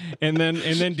funny. And then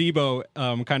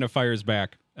Debo kind of fires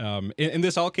back. And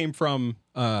this all came from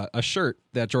a shirt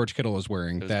that George Kittle was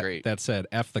wearing was that great. that said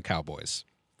 "F the Cowboys."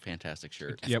 Fantastic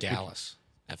shirt. F Yep. Dallas.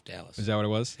 F Dallas. Is that what it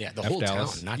was? Yeah, the F whole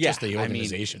Dallas? town, not Yeah, just the I mean,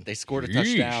 organization. they scored a Yeesh.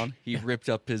 touchdown. He ripped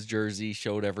up his jersey,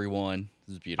 showed everyone.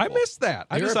 It was I beautiful. missed that.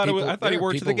 I There just are thought people- I thought he there are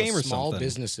worked at the people game with or small something.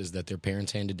 businesses that their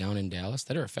parents handed down in Dallas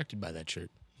that are affected by that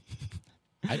shirt.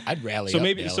 I'd rally So up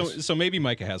maybe Dallas. so maybe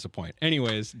Micah has a point.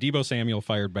 Anyways, Debo Samuel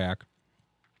fired back.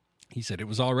 He said it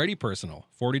was already personal.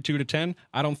 42-10.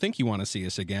 I don't think you want to see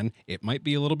us again. It might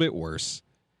be a little bit worse.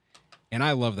 And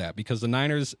I love that because the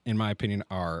Niners, in my opinion,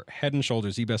 are head and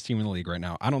shoulders the best team in the league right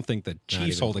now. I don't think the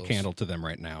Chiefs even hold a close. candle to them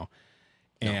right now.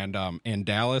 And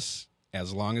Dallas,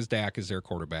 as long as Dak is their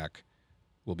quarterback,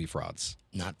 will be frauds.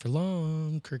 Not for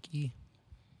long, Kirky.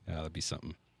 That'd be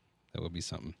something. That would be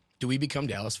something. Do we become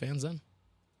Dallas fans then?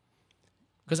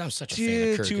 Because I'm such a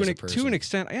fan of Kirk as a person. To an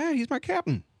extent, yeah, he's my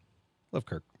captain. Love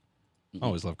Kirk.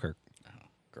 Always love Kirk.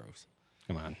 Gross.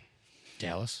 Come on.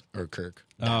 Dallas or Kirk?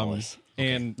 Dallas.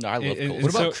 And No, I love and- Colts. and What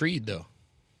about so- Creed though?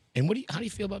 And how do you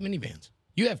feel about minivans?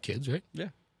 You have kids, right? Yeah.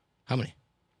 How many?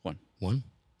 One. One?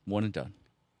 One and done.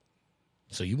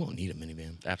 So you won't need a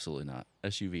minivan. Absolutely not.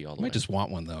 SUV all the I way. might just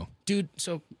want one, though. Dude,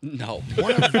 so No.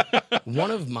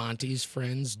 one of Monty's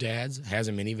friends' dads has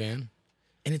a minivan,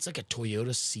 and it's like a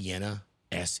Toyota Sienna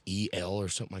SEL or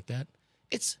something like that.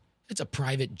 It's a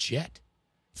private jet,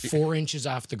 4 inches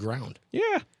off the ground.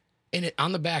 Yeah. And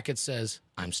on the back it says,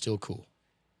 "I'm still cool."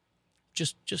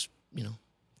 Just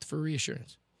for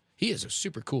reassurance. He is a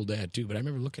super cool dad too, but I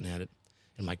remember looking at it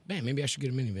and I'm like, man, maybe I should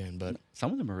get a minivan, but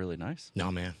Some of them are really nice. no,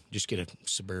 man, just get a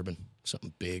Suburban,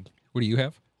 something big, What do you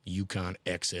have? Yukon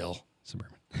XL.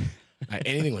 Suburban.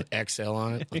 Anything with XL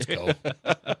on it, let's go.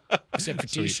 Except for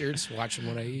T-shirts, watching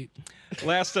what I eat.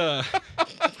 Last,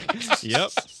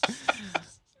 yep.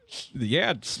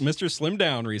 Yeah, Mr. Slim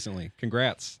Down recently.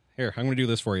 Congrats. Here, I'm going to do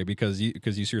this for you because you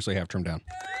seriously have trimmed down.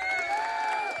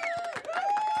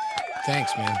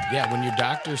 Thanks, man. Yeah, when your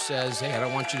doctor says, hey, I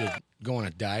don't want you to go on a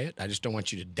diet, I just don't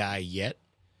want you to die yet,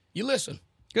 you listen.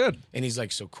 Good. And he's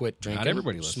like, so quit drinking, Not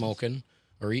everybody listens. smoking,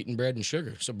 or eating bread and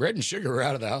sugar. So bread and sugar were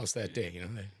out of the house that day.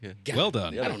 God, Well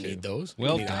done. I don't need those.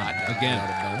 Well I don't need a done. hot dog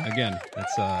without a bun. Again,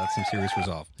 that's some serious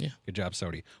resolve. Yeah. Good job,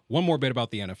 Sodie. One more bit about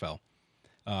the NFL.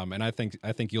 And I think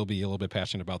you'll be a little bit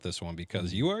passionate about this one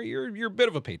because you're a bit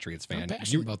of a Patriots fan. I'm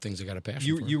passionate about things I got a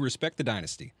passion for. You respect the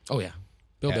dynasty. Oh, yeah.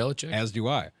 Bill Belichick. As do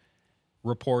I.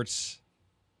 Reports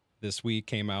this week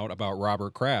came out about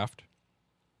Robert Kraft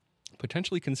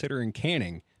potentially considering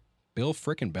canning Bill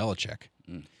frickin' Belichick.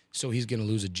 So he's going to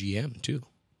lose a GM, too.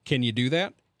 Can you do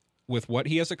that with what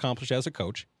he has accomplished as a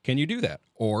coach? Can you do that?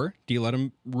 Or do you let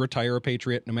him retire a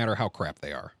Patriot no matter how crap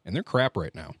they are? And they're crap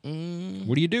right now.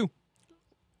 What do you do?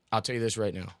 I'll tell you this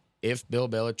right now. If Bill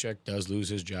Belichick does lose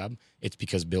his job, it's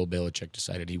because Bill Belichick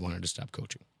decided he wanted to stop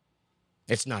coaching.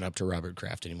 It's not up to Robert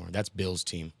Kraft anymore. That's Bill's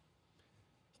team.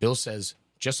 Bill says,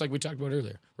 just like we talked about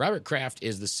earlier, Robert Kraft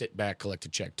is the sit-back,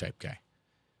 collect-a-check type guy.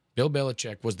 Bill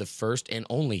Belichick was the first and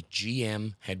only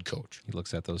GM head coach. He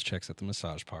looks at those checks at the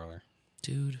massage parlor.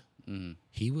 Dude,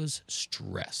 he was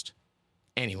stressed.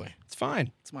 Anyway. It's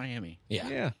fine. It's Miami.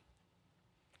 Yeah.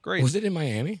 Great. Was it in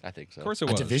Miami? I think so. Of course it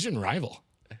A was. division rival.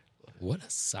 What a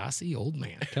saucy old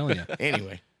man. I'm telling you.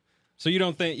 Anyway. So you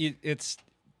don't think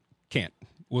can't.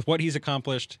 With what he's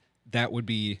accomplished, that would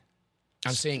be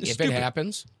I'm saying if stupid. it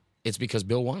happens, it's because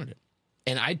Bill wanted it.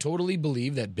 And I totally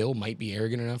believe that Bill might be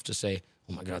arrogant enough to say,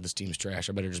 oh my God, this team's trash.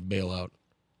 I better just bail out.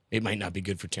 It might not be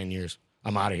good for 10 years.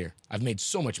 I'm out of here. I've made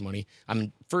so much money.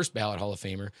 I'm first ballot Hall of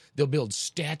Famer. They'll build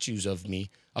statues of me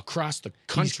across the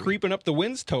country. He's creeping up the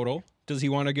wins total. Does he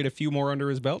want to get a few more under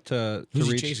his belt to Who's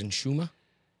he reach? chasing? Shuma?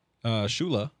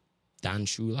 Shula Don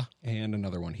Shula? and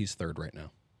another one. He's third right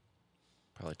now.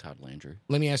 Probably Todd Landry.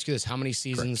 Let me ask you this. How many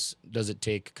seasons does it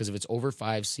take? Because if it's over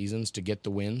 5 seasons to get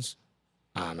the wins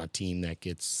on a team that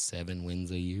gets 7 wins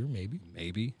a year,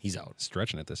 maybe, he's out.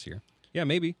 Stretching it this year. Yeah,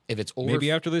 maybe. If it's over,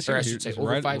 Maybe after this or year, I he should say just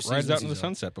over 5 rides seasons, out into the he's out.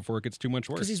 sunset before it gets too much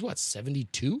worse. Because he's what,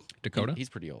 72? Dakota? He's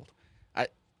pretty old.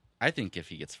 I think if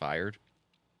he gets fired,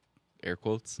 air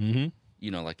quotes,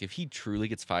 like if he truly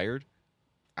gets fired,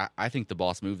 I think the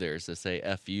boss move there is to say,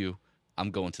 F you, I'm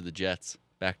going to the Jets,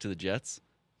 back to the Jets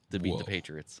to beat the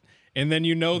Patriots. And then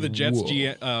the Jets Whoa.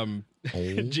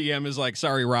 GM is like,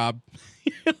 sorry, Rob.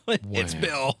 It's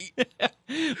Bill.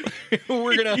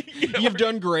 You've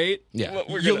done great. Yeah.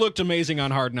 You looked amazing on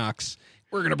Hard Knocks.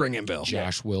 We're gonna bring in Bill.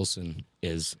 Josh Wilson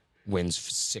wins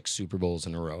 6 Super Bowls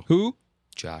in a row. Who?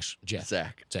 Jeff.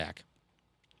 Zach.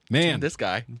 Man. This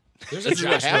guy. There's This is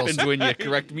what happens when you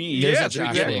correct me. There's Yeah, a Josh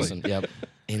exactly. Wilson. Yep.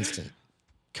 Instant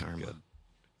karma.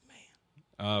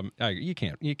 You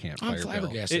can't I'm fire Bill.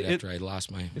 flabbergasted after I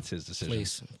lost my It's his decision.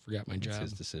 place and forgot my It's job.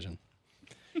 his decision.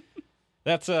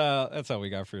 That's all we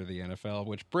got for the NFL,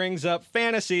 which brings up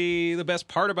fantasy, the best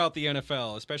part about the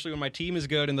NFL, especially when my team is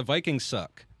good and the Vikings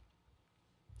suck.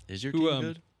 Is your Who, team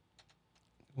good?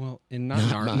 Well,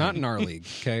 not in our league,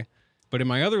 okay? But in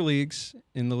my other leagues,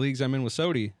 in the leagues I'm in with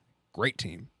Sodie, great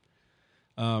team.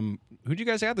 Who'd you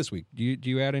guys add this week? Do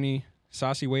you add any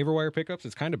saucy waiver wire pickups?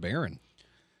 It's kind of barren.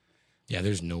 Yeah,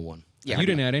 there's no one. You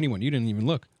didn't add anyone. You didn't even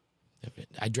look.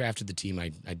 I drafted the team I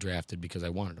drafted because I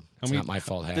wanted them. It's many- not my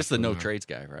fault. This is the no trades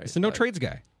guy, right? It's the no trades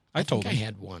guy. I told think I him.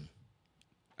 had one.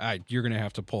 You're going to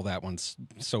have to pull that one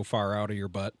so far out of your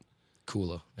butt.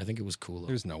 Kula. I think it was Kula.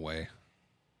 There's no way.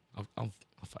 I'll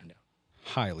find out.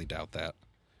 Highly doubt that.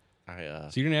 I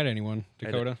So you didn't add anyone,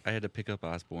 Dakota? I had to pick up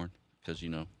Osborne because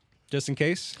Just in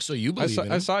case? So you believe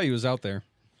in I him. saw you was out there.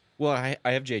 Well, I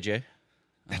have JJ.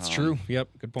 That's true. Yep.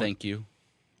 Good point. Thank you.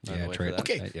 by Yeah, the way, trade. for that.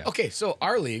 Okay. Yeah. Okay. So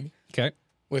our league Okay.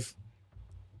 with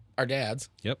our dads.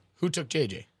 Yep. Who took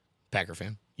JJ? Packer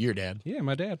fan. Your dad. Yeah,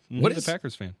 my dad. What He's is- a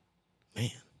Packers fan. Man.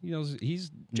 You know,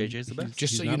 he's JJ's the best.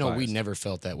 Just He's so you not know, we biased. never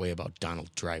felt that way about Donald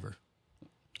Driver.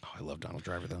 Oh, I love Donald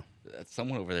Driver though.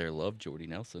 Someone over there loved Jordy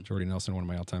Nelson. Jordy Nelson, one of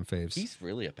my all-time faves. He's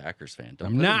really a Packers fan. Don't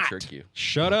I'm let him not. trick you.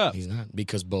 Shut up. He's not,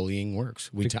 because bullying works.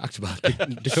 We talked about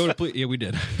that. Dakota, please. Yeah, we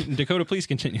did. Dakota, please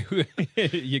continue.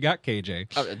 You got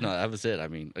KJ. No, that was it. I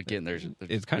mean, again,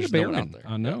 It's kind of there's no one barren. out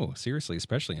there. I know, seriously,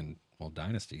 especially in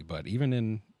Dynasty, but even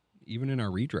in our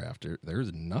redraft,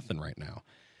 there's nothing right now.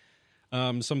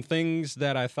 Some things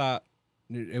that I thought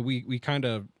we kind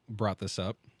of brought this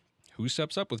up. Who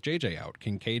steps up with JJ out?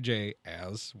 Can KJ,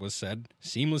 as was said,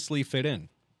 seamlessly fit in?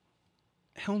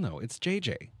 Hell no, it's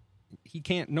JJ. He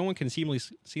can't. No one can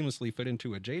seamlessly fit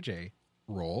into a JJ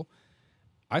role.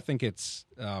 I think it's.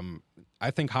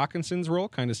 I think Hawkinson's role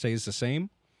kind of stays the same.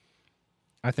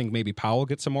 I think maybe Powell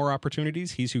gets some more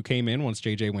opportunities. He's who came in once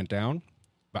JJ went down.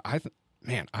 But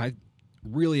I'm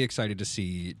really excited to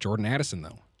see Jordan Addison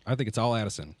though. I think it's all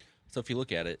Addison. So if you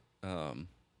look at it,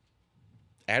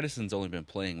 Addison's only been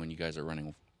playing when you guys are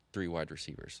running 3 wide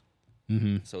receivers.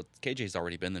 Mm-hmm. So KJ's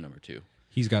already been the number 2.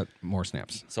 He's got more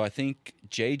snaps. So I think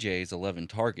JJ's 11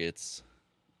 targets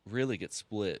really get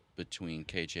split between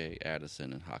KJ,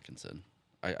 Addison, and Hawkinson.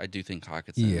 I do think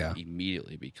Hawkinson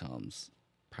immediately becomes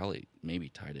probably maybe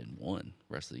tight end 1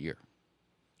 rest of the year.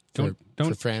 For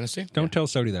fantasy? Don't tell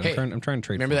Sodie that. Hey, I'm trying to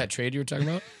trade. Remember for that trade you were talking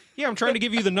about? Yeah, I'm trying to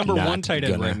give you the number Not 1 tight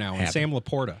end gonna right now, and happen. Sam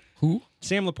Laporta. Who?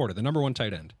 Sam Laporta, the number 1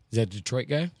 tight end. Is that a Detroit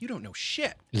guy? You don't know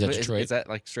shit. Is that But Detroit? Is that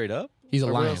like straight up? He's a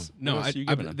Or what Lion. else- No, what else are you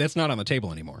giving him? that's not on the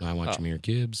table anymore. I want Jameer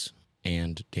Gibbs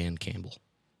and Dan Campbell.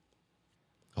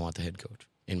 I want the head coach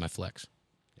in my flex.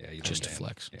 Yeah, you Just don't, a Dan.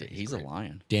 flex. Yeah, He's a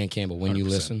lion. Dan Campbell, when you 100%.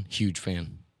 listen, huge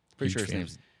fan. Pretty Huge sure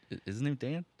his name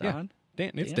Dan? Yeah. Don?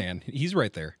 Dan. It's Dan? Dan. He's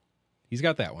right there. He's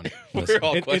got that one. We're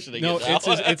all questioning it now.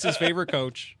 it's his favorite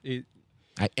coach.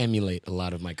 I emulate a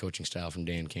lot of my coaching style from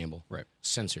Dan Campbell. Right.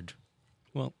 Censored.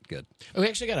 Well, good. Oh, we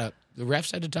actually the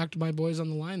refs had to talk to my boys on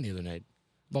the line the other night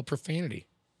about profanity.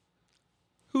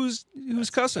 Who's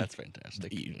cussing? That's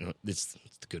fantastic. You know, it's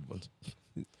the good ones.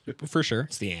 For sure.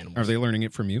 It's the animals. Are they learning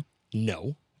it from you?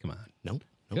 No. Come on. No.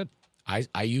 Good.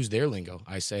 I use their lingo.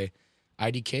 I say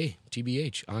IDK,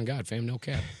 TBH, on God, fam, no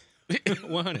cap.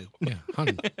 100. Yeah,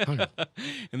 100.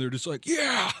 And they're just like,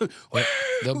 yeah.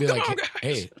 They'll be Come like, on,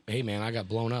 guys. hey, man, I got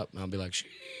blown up. And I'll be like, shh,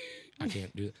 I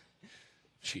can't do that.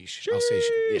 Sheesh. I'll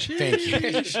say shh. Yeah,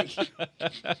 thank you.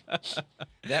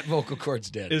 That vocal cord's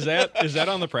dead. Is that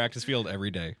on the practice field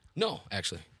every day? No,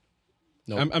 actually.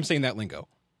 No. I'm saying that lingo.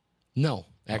 No.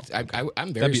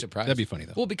 I'm very surprised. That'd be funny,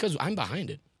 though. Well, because I'm behind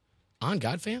it. On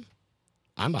God, fam,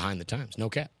 I'm behind the times. No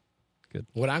cap. Good.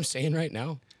 What I'm saying right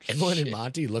now, everyone in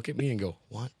Monty look at me and go,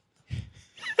 what?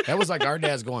 That was like our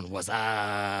dad's going, what's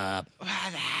up?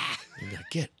 You'd be like,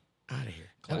 get out of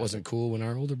here. That wasn't cool when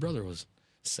our older brother was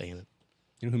saying it.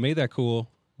 You know who made that cool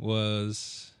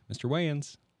was Mr.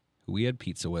 Wayans, who we had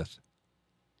pizza with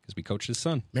because we coached his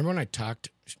son. Remember when I talked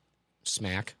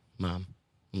smack, Mom?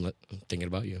 I'm thinking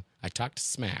about you. I talked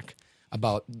smack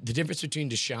about the difference between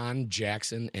Deshaun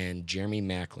Jackson and Jeremy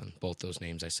Maclin. Both those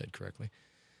names I said correctly.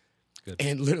 Good.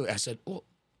 And literally I said, well,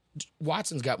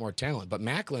 Watson's got more talent, but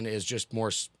Maclin is just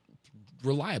more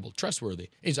reliable, trustworthy.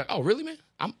 And he's like, oh, really, man?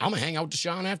 I'm going to hang out with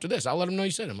Deshaun after this. I'll let him know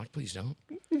you said it. I'm like, please don't.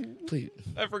 Please.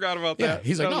 I forgot about Yeah. that.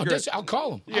 He's like, That was no, great. I'll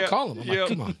call him. I'll call him. I'm like,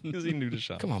 come on. Because he knew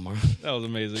Deshaun. Come on, Marlon. That was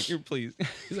amazing. You're pleased.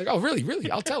 He's like, oh, really, really?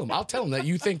 I'll tell him. I'll tell him that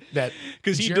you think that.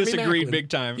 Because he Jeremy disagreed Maclin- big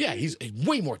time. Yeah, he's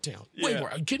way more talent. Way Yeah.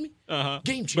 more. Are you kidding me? Uh-huh.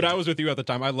 Game changer. But I was with you at the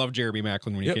time. I loved Jeremy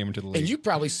Maclin when he Yep. came into the league. And you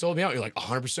probably sold me out. You're like,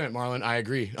 100%, Marlon. I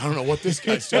agree. I don't know what this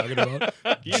guy's talking about.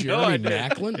 You know I Jeremy did.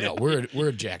 Maclin? No, we're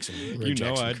a Jackson. We're a You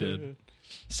know Jackson I crew. did.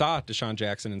 Saw Deshaun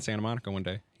Jackson in Santa Monica one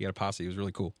day. He had a posse. It was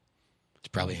really cool. He's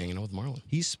probably hanging out with Marlon.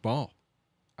 He's small.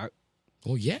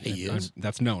 Well, yeah, he is.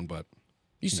 That's known, but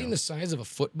You seen the size of a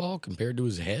football compared to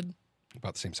his head?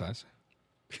 about the same size.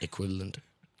 Equivalent.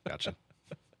 Gotcha.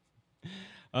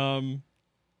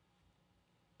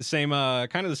 Same,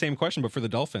 kind of the same question, but for the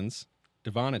Dolphins,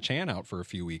 Devon Chan out for a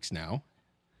few weeks now.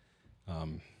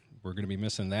 We're going to be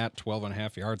missing that 12 and a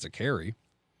half yards of carry.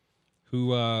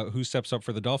 Who steps up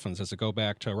for the Dolphins? Does it go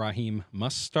back to Raheem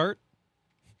must start?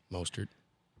 Mostert.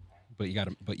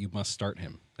 But you must start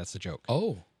him. That's the joke.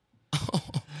 Oh.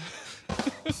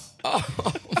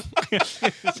 Oh.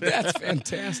 That's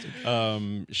fantastic.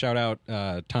 Shout out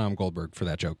Tom Goldberg for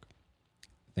that joke.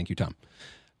 Thank you, Tom.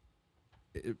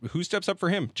 Who steps up for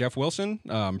him? Jeff Wilson,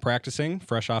 practicing,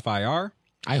 fresh off IR,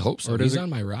 I hope so. Or does He's it- on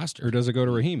my roster. or does it go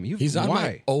to Raheem? He's on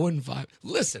why? my 0-5.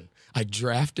 Listen, I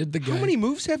drafted the guy. How many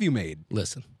moves have you made?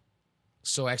 Listen.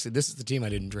 So actually, this is the team I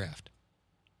didn't draft.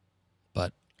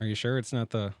 But Are you sure it's not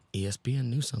the ESPN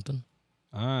knew something.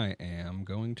 I am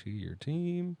going to your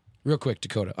team? Real quick,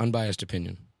 Dakota, unbiased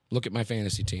opinion. Look at my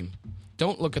fantasy team.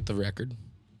 Don't look at the record,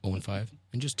 0-5,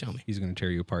 and just tell me. He's going to tear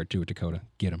you apart too, Dakota.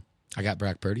 Get him. I got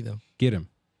Brock Purdy, though. Get him.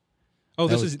 Oh,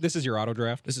 That this is your auto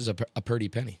draft? This is a Purdy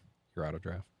penny. Your auto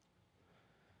draft.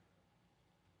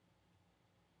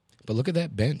 But look at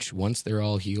that bench. Once they're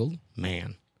all healed,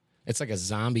 man, it's like a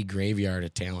zombie graveyard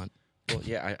of talent. Well,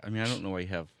 yeah, I mean, I don't know why you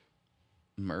have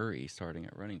Murray starting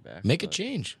at running back. Make a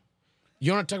change.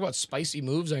 You want to talk about spicy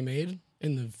moves I made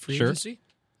in the free Sure. agency?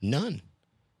 None.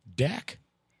 Dak,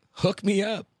 hook me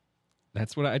up.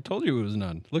 That's what I told you it was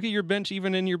none. Look at your bench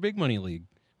even in your big money league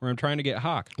where I'm trying to get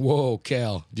Hawk. Whoa,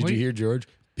 Cal. Did What? you hear, George?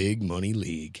 Big money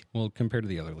league. Well, compared to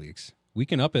the other leagues. We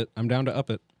can up it. I'm down to up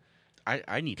it.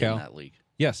 I need Cal. him in that league.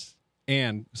 Yes.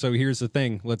 And so here's the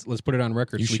thing. Let's put it on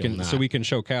record You so we shall can not. we can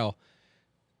show Cal.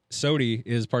 Sodie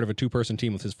is part of a 2-person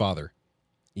team with his father.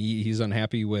 He's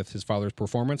unhappy with his father's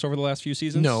performance over the last few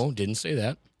seasons. No, didn't say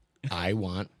that.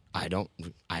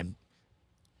 I'm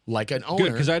like an owner.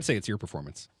 Good, because I'd say it's your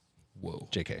performance. Whoa.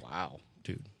 JK. Wow.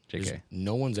 Dude. JK. there's-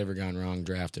 No one's ever gone wrong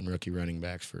drafting rookie running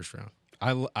backs first round.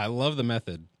 I love the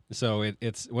method. So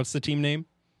it's what's the team name?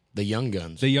 The Young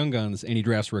Guns. The Young Guns, and he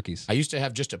drafts rookies. I used to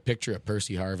have just a picture of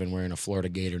Percy Harvin wearing a Florida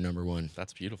Gator #1.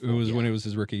 That's It beautiful. was when it was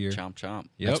his rookie year. Chomp chomp.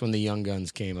 Yep. That's when the Young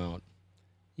Guns came out.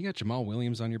 You got Jamal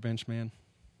Williams on your bench, man.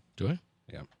 Do I?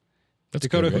 Yeah. That's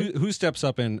Dakota, good, right? who steps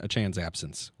up in a Chan's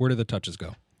absence? Where do the touches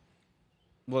go?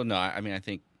 Well, no, I mean, I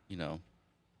think,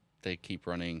 they keep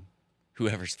running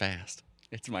whoever's fast.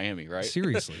 It's Miami, right?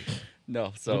 Seriously.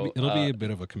 No, so it'll be a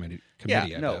bit of a committee. yeah,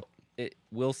 I no. bet.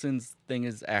 Wilson's thing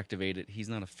is activated. He's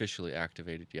not officially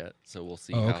activated yet, so we'll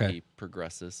see Oh, how okay. he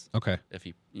progresses. Okay. If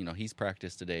he's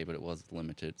practiced today, but it was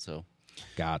limited, so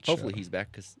Gotcha. hopefully he's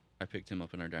back because I picked him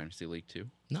up in our dynasty league too.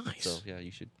 Nice. So yeah,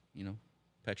 you should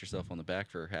pat yourself on the back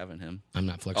for having him. I'm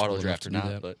not flexible Auto enough draft to or do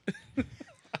not, that. but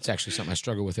It's actually something I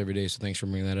struggle with every day, so thanks for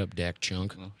bringing that up, Dak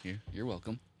Chunk. well, you're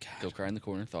welcome. Go cry in the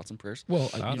corner. Thoughts and prayers. Well,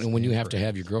 Thoughts when you and have to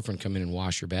have your girlfriend come in and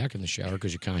wash your back in the shower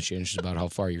because you're conscientious about how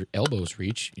far your elbows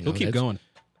reach, He'll keep going.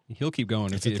 He'll keep going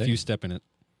That's if the thing. you step in it.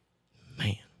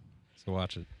 Man, So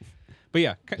watch it. But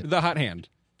yeah, the hot hand,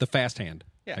 the fast hand,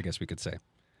 Yeah. I guess we could say.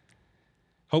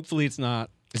 Hopefully it's not.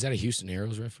 is that a Houston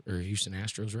Houston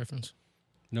Astros reference?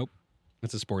 Nope.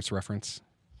 It's a sports reference.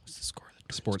 What's the score? Of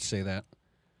the Sports say that.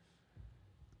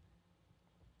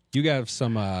 You got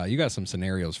some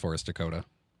scenarios for us, Dakota.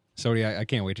 Sodie, I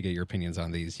can't wait to get your opinions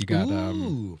on these. You got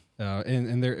Ooh.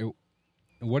 and there,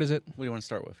 what is it? What do you want to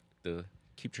start with? The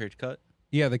keep trade cut.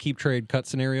 Yeah, the keep trade cut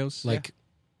scenarios. Like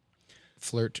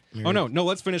flirt. Oh no,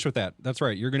 let's finish with that. That's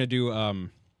right. You're gonna do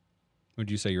what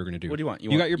did you say you were gonna do? What do you want?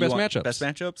 You got your best want matchups. Best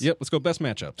matchups. Yep, let's go best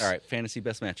matchups. All right, fantasy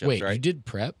best matchups. Wait, right? you did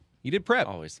prep? You did prep.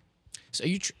 Always. So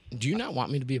do you not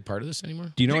want me to be a part of this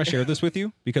anymore? Do you know I shared this with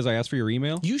you because I asked for your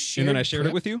email? You and then I shared shared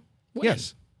prep? it with you. When?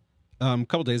 Yes, a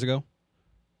couple days ago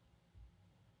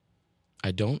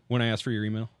I don't when I asked for your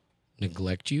email.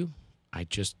 neglect you. I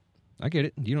I get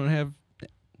it. You don't have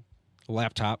a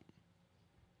laptop.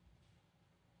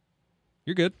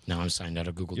 You're good. now I'm signed out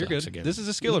of Google You're Docs good. again. This is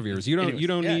a skill of yours. You don't. Anyways, You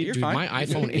don't yeah, need. you're Dude, fine. my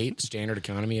iPhone 8 standard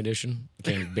economy edition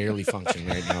can barely function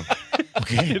right now.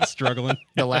 Okay. It's struggling.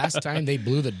 The last time they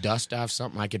blew the dust off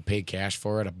something I could pay cash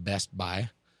for at a Best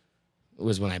Buy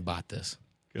was when I bought this.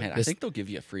 Man, I This- think they'll give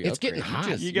you a free It's upgrade. getting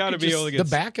hot. You gotta could be able to The get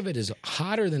back of it is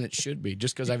hotter than it should be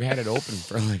just because I've had it open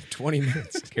for like 20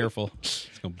 minutes. careful. It's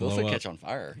gonna blow Those will up. catch on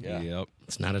fire. Yeah. Yep.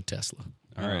 It's not a Tesla.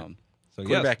 All right. So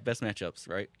Quarterback best matchups,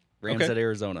 right? Rams Okay. at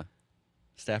Arizona.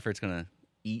 Stafford's gonna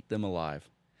eat them alive.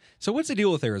 So what's the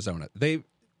deal with Arizona?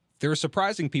 They're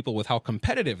surprising people with how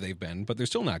competitive they've been, but they're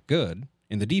still not good,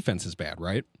 and the defense is bad,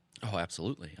 right? Oh,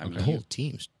 absolutely. I The mean, whole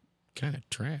team's kind of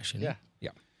trash. Isn't yeah. it? Yeah.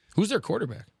 Who's their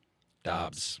quarterback?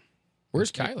 Dobbs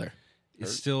Where's Kyler?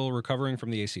 is still recovering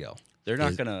from the ACL. They're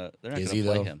not Is- gonna is he,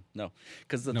 play though? him. No,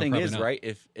 because the No, thing probably is, not. right?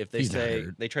 If they He's not say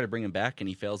hurt. they try to bring him back and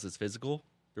he fails his physical,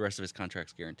 the rest of his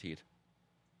contract's guaranteed.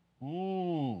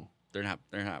 They're not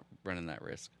running that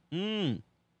risk.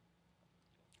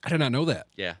 I did not know that.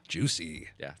 Yeah, Juicy.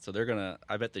 yeah. So they're gonna.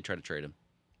 I bet they try to trade him.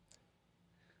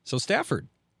 So Stafford,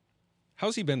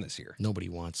 how's he been this year? Nobody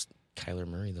wants Kyler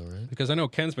Murray, though, right? Because I know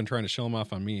Ken's been trying to show him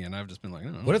off on me, and I've just been like, I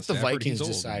don't know. What if the Stafford, Vikings he's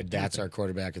old. decide that's our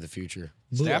quarterback of the future?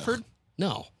 Stafford? Ugh.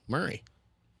 No, Murray.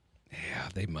 Yeah,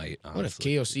 they might. What if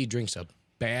honestly. KOC drinks a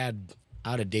bad,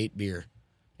 out-of-date beer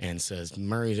and says,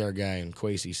 Murray's our guy, and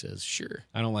Kwesi says, sure.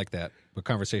 I don't like that, but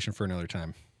conversation for another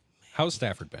time. How's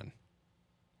Stafford been?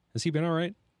 Has he been all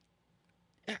right?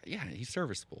 Yeah. He's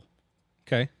serviceable.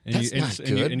 Okay. And That's not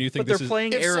good. And you think But they're this is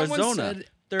playing If someone Arizona. said,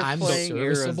 They're "I'm playing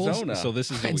serviceable," Arizona. so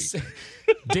this is the I'd week. say,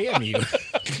 damn you.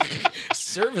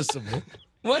 Serviceable.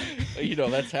 What?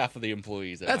 That's half of the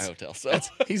employees at my hotel. So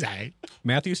He's all right.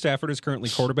 Matthew Stafford is currently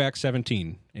quarterback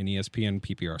 17 in ESPN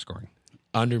PPR scoring.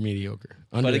 Under mediocre.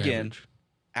 Under but again, average.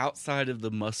 outside of the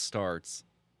must starts,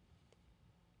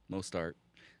 most start.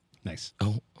 Nice.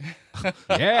 Oh.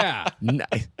 Yeah.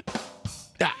 Nice.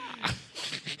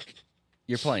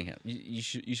 You're playing him. You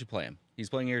should play him. He's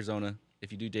playing Arizona.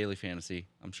 If you do daily fantasy,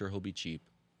 I'm sure he'll be cheap.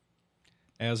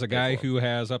 As a guy who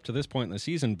has up to this point in the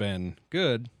season been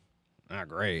good, not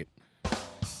great.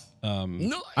 Nice.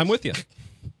 I'm with you.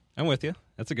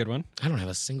 That's a good one. I don't have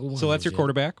a single one. So that's your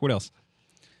quarterback. What else?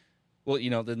 Well,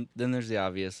 then there's the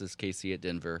obvious is KC at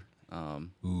Denver.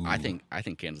 I think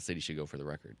Kansas City should go for the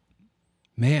record.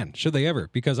 Man, should they ever?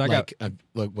 Because I like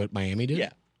what Miami did? Yeah.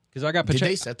 Because I got Did Pacheco.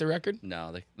 they set the record?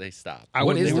 No, they stopped. I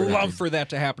What would is the love record? for that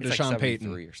to happen It's to like Sean 73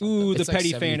 Payton. or something. Ooh, the It's like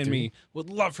petty fan in 73. me would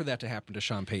love for that to happen to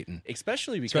Sean Payton.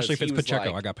 Especially because Especially if it's he was Pacheco.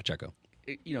 like, I got Pacheco.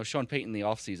 Sean Payton in the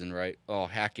offseason, right? Oh,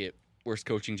 Hackett, worst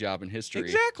coaching job in history.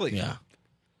 Exactly. Yeah.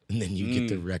 And then you get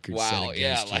the record set Wow,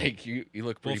 against yeah, you. like you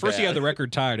look pretty Well, first bad. he had the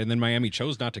record tied, and then Miami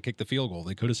chose not to kick the field goal.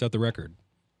 They could have set the record.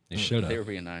 They should They were have.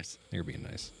 being nice. They were being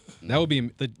nice. That would be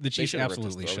the Chiefs. should have ripped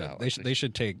his Absolutely throat should. out, They should. They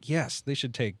should take. Yes, they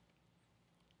should take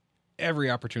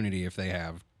every opportunity if they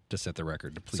have to set the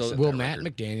record. To please So set Will that Matt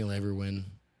record. McDaniel ever win?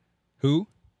 Who?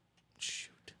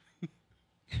 Shoot.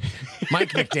 Mike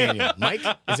McDaniel. Mike?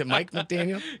 Is it Mike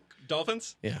McDaniel?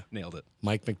 Dolphins. Yeah. Nailed it.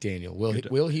 Mike McDaniel.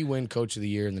 Will he win Coach of the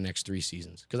Year in the next 3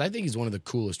 seasons? Because I think he's one of the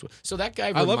coolest. So that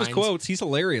guy I love his quotes. He's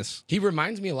hilarious. He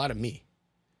reminds me a lot of me.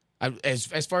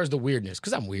 As far as the weirdness,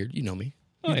 because I'm weird. You know me.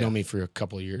 You've known me for a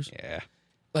couple of years. Yeah.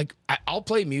 Like, I'll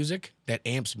play music that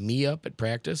amps me up at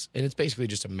practice, and it's basically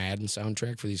just a Madden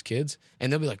soundtrack for these kids.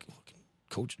 And they'll be like,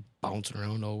 Coach bouncing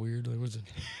around all weird. Like,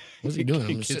 what's he doing?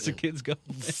 I'm just Kids sitting and kids go.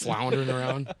 floundering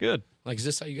around. Good. Like, is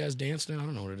this how you guys dance now? I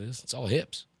don't know what it is. It's all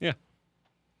hips. Yeah.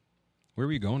 Where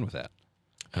were you going with that?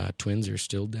 Twins are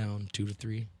still down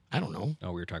 2-3. I don't know.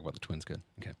 Oh, we were talking about the Twins. Good.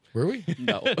 Okay. Were we?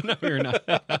 No. No, we were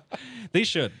not. They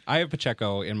should. I have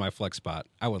Pacheco in my flex spot.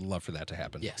 I would love for that to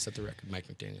happen. Yeah, set the record. Mike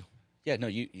McDaniel. Yeah, no,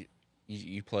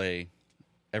 you play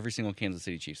every single Kansas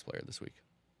City Chiefs player this week.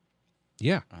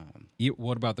 Yeah.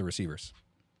 What about the receivers?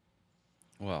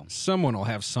 Well, Someone will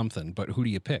have something, but who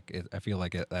do you pick? I feel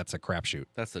like that's a crapshoot.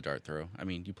 that's the dart throw. I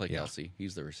mean, you play Yeah. Kelsey.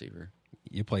 He's the receiver.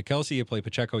 You play Kelsey, you play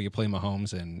Pacheco, you play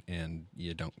Mahomes, and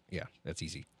you don't. Yeah, that's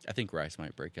easy. I think Rice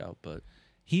might break out, but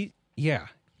Yeah.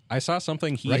 I saw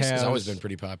something Rice has always been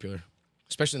pretty popular,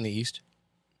 especially in the East.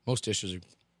 Most dishes are.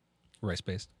 Rice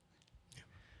based.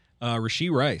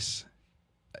 Rasheed Rice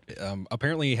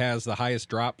apparently he has the highest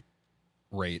drop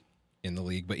rate in the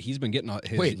league, but he's been getting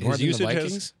his, Wait, more his than the usage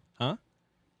Vikings? huh?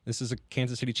 This is a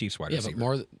Kansas City Chiefs wide Yeah, receiver. but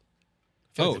more. I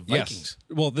feel Oh, like the yes. Vikings.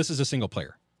 Well, this is a single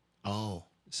player, Oh,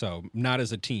 so not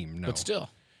as a team. No, but still,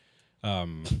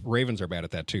 Ravens are bad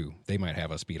at that too. They might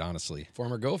have us beat, honestly.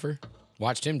 former Gopher.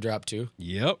 Watched him drop 2.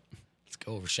 Yep. Let's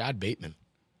go. Rashad Bateman.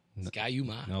 Sky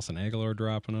Yuma. Nelson Aguilar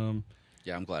dropping them.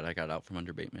 yeah, I'm glad I got out from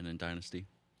under Bateman in Dynasty.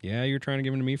 Yeah, you're trying to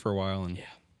give him to me for a while, and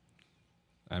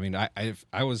I mean,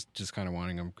 I was just kind of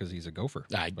wanting him because he's a Gopher,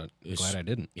 but glad I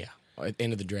didn't. Yeah. At the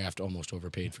end of the draft, almost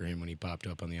overpaid for him when he popped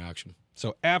up on the auction.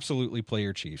 So absolutely play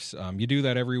your Chiefs. You do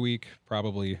that every week,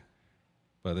 probably,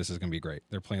 but this is going to be great.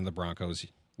 They're playing the Broncos.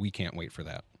 We can't wait for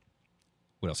that.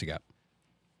 What else you got?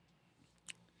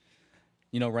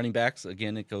 Running backs,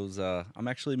 again, it goes, I'm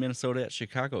actually Minnesota at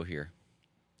Chicago here.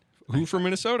 Who from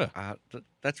Minnesota?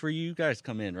 That's where you guys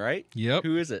come in, right? Yep.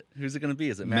 Who is it? Who's it going to be?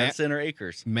 Is it Madison or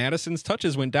Akers? Madison's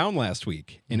touches went down last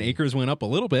week, and Akers went up a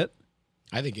little bit.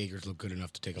 I think Akers looked good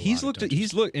enough to take a He's lot of touches.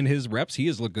 He's looked in his reps. He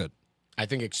has looked good. I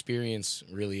think experience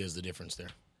really is the difference there.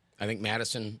 I think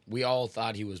Madison, we all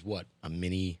thought he was a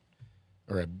mini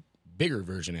or a bigger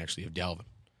version, actually, of Dalvin.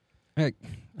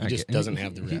 He just doesn't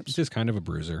have the reps. He's just kind of a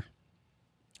bruiser.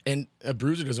 And a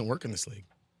bruiser doesn't work in this league.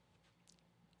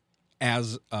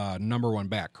 As number one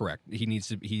back, correct.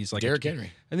 He's like Derrick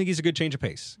Henry. I think he's a good change of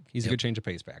pace. He's a good change of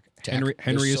pace back. They're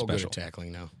Henry is so good special. at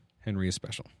tackling now. Henry is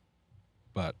special.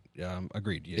 But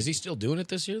agreed. Is he still doing it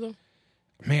this year, though?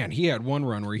 Man, he had one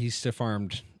run where he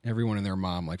stiff-armed everyone and their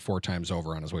mom like 4 times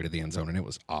over on his way to the end zone, and it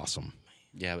was awesome.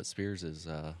 Yeah, but Spears is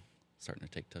starting to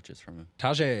take touches from him.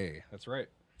 Tajay, that's right.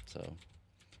 So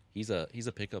he's a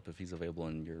pickup if he's available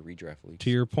in your redraft league.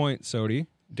 To your point, Sodie,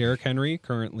 Derrick Henry,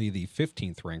 currently the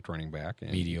 15th ranked running back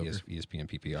in Mediocre. ESPN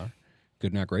PPR.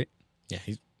 Good, not great. Yeah,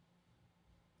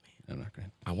 I'm not great.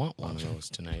 I want one of those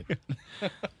tonight.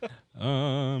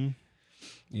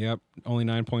 Yep, only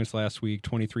 9 points last week,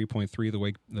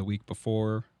 23.3 the week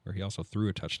before, where he also threw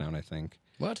a touchdown, I think.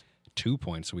 What? 2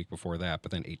 points a week before that,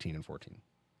 but then 18 and 14.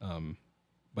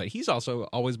 But he's also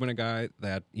always been a guy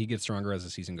that he gets stronger as the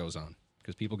season goes on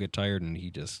because people get tired and he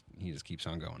just keeps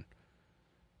on going.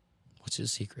 What's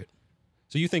his secret?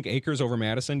 So you think Akers over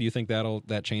Madison? Do you think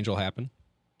that change will happen?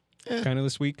 Kind of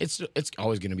this week? It's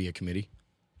always going to be a committee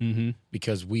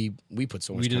because we put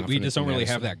so much. We just don't in really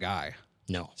Madison. have that guy.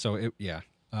 No. So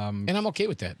and I'm okay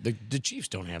with that. The Chiefs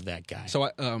don't have that guy. So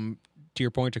to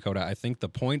your point, Dakota, I think the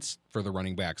points for the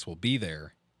running backs will be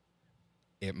there.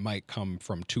 It might come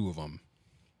from two of them.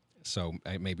 So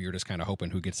maybe you're just kind of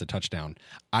hoping who gets the touchdown.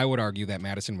 I would argue that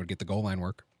Madison would get the goal line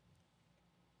work.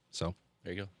 So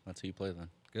There you go. That's who you play then.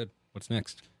 good. What's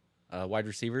next? Wide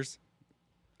receivers,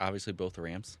 obviously both the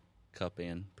Rams, Kupp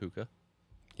and Puka.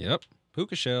 Yep.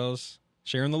 Puka shells.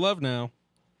 Sharing the love now.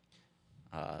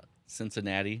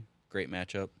 Cincinnati, great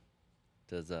matchup.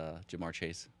 Does Jamar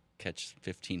Chase catch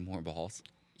 15 more balls?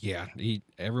 Yeah.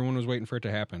 Everyone was waiting for it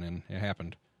to happen, and it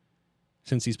happened.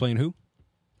 Since he's playing who?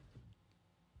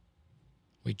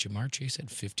 Wait, Jamar Chase had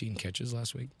 15 catches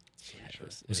last week? Yeah,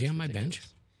 Was he on my bench?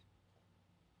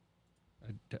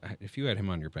 If you had him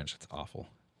on your bench, that's awful.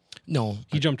 No.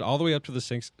 He jumped all the way up to the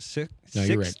sixth No,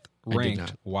 you're right. I did ranked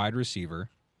not. wide receiver.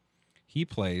 He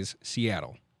plays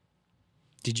Seattle.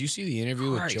 Did you see the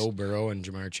interview Christ. with Joe Burrow and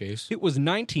Jamar Chase? It was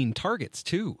 19 targets,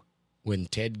 too. When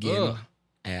Ted Ginn Ugh.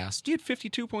 asked. He had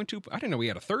 52.2. I didn't know he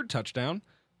had a third touchdown.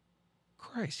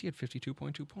 Christ, he had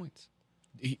 52.2 points.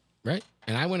 Right?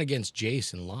 And I went against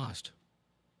Jace and lost.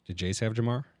 Did Jace have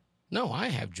Jamar? No, I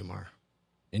have Jamar.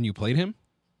 And you played him?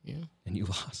 Yeah. And you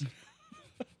lost.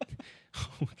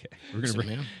 Okay. We're Listen, going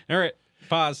to bring. man. All right.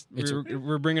 Pause.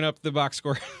 We're bringing up the box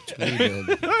score.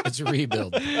 It's a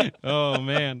rebuild. Oh,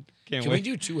 man. Can't Can we wait.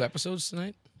 do 2 episodes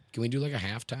tonight? Can we do like a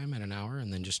halftime at an hour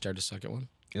and then just start a second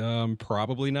one?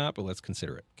 Probably not, but let's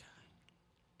consider it.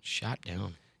 Shot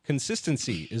down.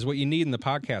 Consistency is what you need in the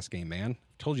podcast game, man.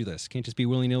 Told you this. Can't just be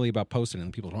willy-nilly about posting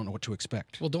and people don't know what to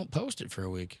expect. Well, don't post it for a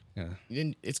week. Yeah.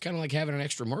 Then it's kind of like having an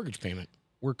extra mortgage payment.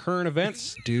 We're current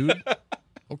events, dude.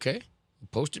 Okay.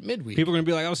 Post it midweek. People are going to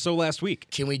be like, oh, so last week.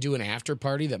 Can we do an after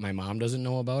party that my mom doesn't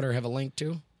know about or have a link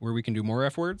to? Where we can do more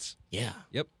F words? Yeah.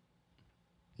 Yep.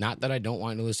 Not that I don't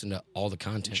want to listen to all the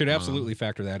content. Should Mom. absolutely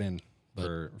factor that in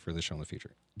for the show in the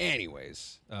future.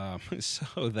 Anyways,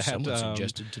 so that Someone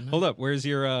suggested tonight. hold up. Where's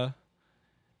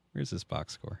this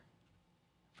box score?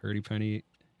 Purdy Penny,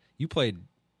 you played.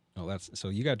 Oh, so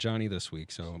you got Johnny this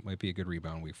week, so it might be a good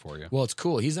rebound week for you. Well, it's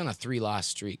cool. He's on a 3-loss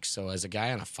streak. So as a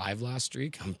guy on a 5-loss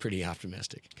streak, I'm pretty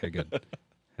optimistic. Okay, good.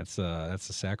 That's the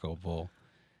Sacco Bowl.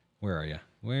 Where are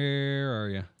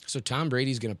you? So Tom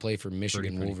Brady's going to play for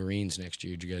Michigan Pretty. Wolverines next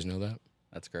year. Did you guys know that?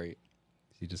 That's great.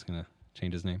 Is he just gonna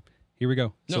change his name? Here we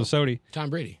go. No. So Sodie, Tom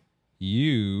Brady.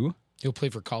 you. He'll play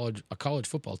for a college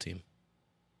football team.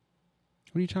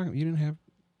 What are you talking about? You didn't have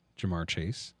Jamar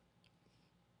Chase.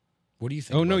 What do you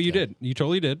think? Oh, no, about you that? did. You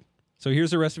totally did. So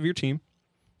here's the rest of your team.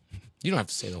 You don't have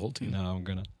to say the whole team. No, I'm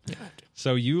going to. You don't have to.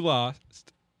 So you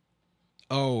lost.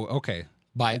 Oh, okay.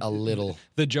 By a little.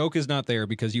 The joke is not there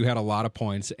because you had a lot of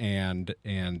points and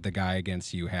the guy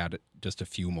against you had just a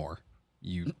few more.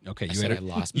 You said I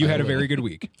lost you by had a a very little. good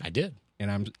week. I did.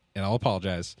 And I'll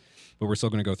apologize, but we're still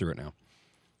going to go through it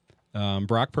now.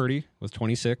 Brock Purdy with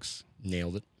 26.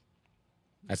 Nailed it.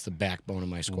 That's the backbone of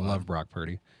my squad. Love Brock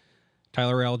Purdy.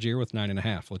 Tyler Algier with 9.5.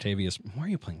 Latavius. Why are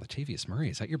you playing Latavius Murray?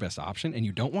 Is that your best option? And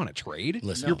you don't want to trade?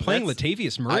 Listen, You're No, playing that's-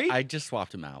 Latavius Murray? I just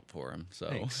swapped him out for him. So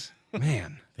Thanks.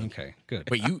 Man. Okay, good.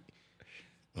 But you.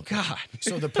 God.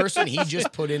 So the person he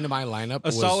just put into my lineup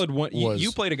was solid one. Was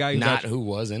You played a guy who not got, who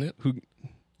was in it.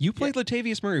 you played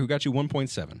Latavius Murray, who got you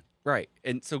 1.7. right,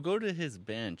 and so go to his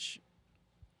bench,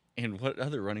 and what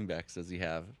other running backs does he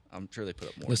have? I'm sure they put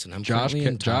up more. Listen, I'm Josh currently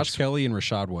in talks Kelly and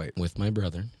Rashad White. with my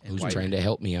brother, And who's White. trying to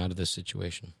help me out of this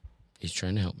situation. He's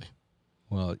trying to help me.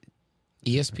 Well,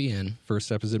 ESPN. first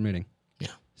step is admitting. Yeah.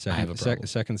 Second, I have a problem.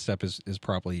 second step is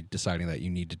probably deciding that you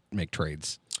need to make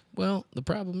trades. Well, the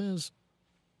problem is,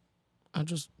 I'll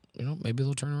just, maybe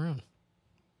they'll turn around.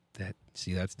 That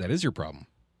is your problem.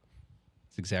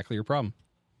 It's exactly your problem.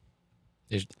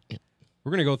 There's,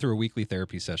 We're going to go through a weekly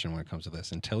therapy session when it comes to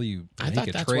this until you I make thought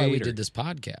a that's trade why we or- did this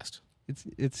podcast.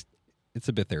 It's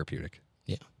a bit therapeutic.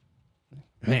 Yeah.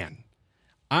 Man,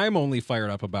 I'm only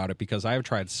fired up about it because I've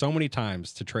tried so many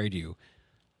times to trade you,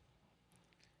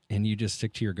 and you just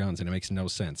stick to your guns, and it makes no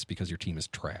sense because your team is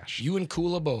trash. You and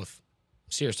Kula both.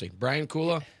 Seriously, Brian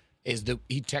Kula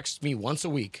he texts me once a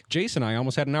week. Jason and I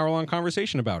almost had an hour-long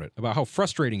conversation about it, about how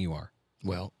frustrating you are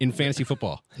Well, in fantasy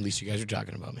football at least you guys are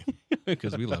talking about me.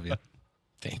 because we love you.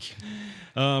 Thank you.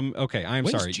 Okay, I'm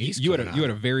When's sorry. Jace You had coming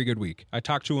a on? very good week. I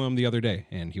talked to him the other day,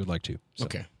 and he would like to. So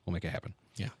Okay. we'll make it happen.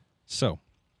 Yeah. So,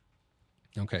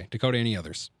 okay, Dakota, any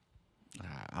others?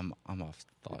 I'm off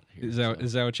thought here. Is that so,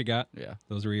 is that what you got? yeah.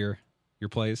 Those were your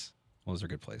plays? Well, those are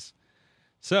good plays.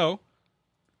 So,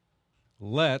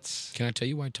 let's... Can I tell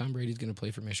you why Tom Brady's going to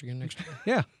play for Michigan next year?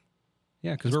 Yeah.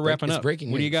 Yeah, because It's we're wrapping it's up.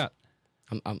 breaking What do you news.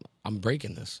 got? I'm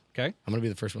breaking this. Okay. I'm going to be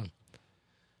the first one.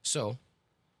 So,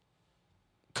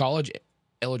 college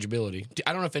eligibility.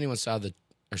 I don't know if anyone saw the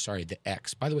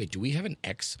X. By the way, do we have an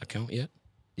X account yet?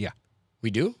 Yeah.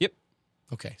 We do? Yep.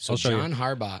 Okay. So I'll show you. John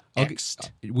Harbaugh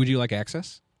X'd. Would you like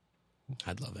access?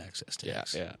 I'd love access to Yeah.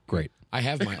 X. Yeah. Great. I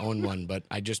have my own one, but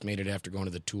I just made it after going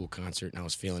to the Tool concert, and I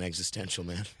was feeling existential,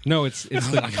 man. No, it's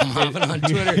Like I'm hopping on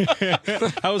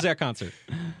Twitter. How was that concert?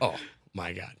 Oh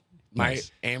my God, my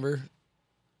Nice. Amber,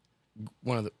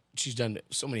 she's done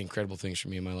so many incredible things for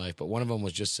me in my life, but one of them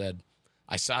was just said,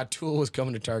 I saw Tool was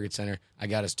coming to Target Center. I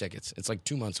got us tickets. It's like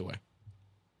 2 months away.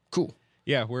 Cool.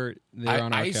 Yeah, they're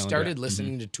on our I calendar. started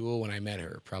listening to Tool when I met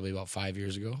her, probably about 5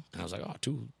 years ago, and I was like, oh,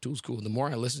 Tool's cool. The more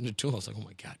I listened to Tool, I was like, oh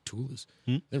my God, Tool is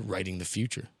they're writing the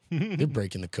future. They're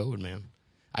breaking the code, man.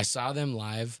 I saw them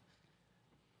live.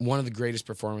 One of the greatest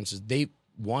performances. They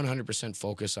 100%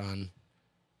 focus on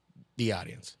the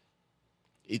audience.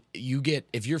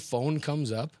 If your phone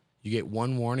comes up, you get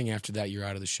one warning. After that, you're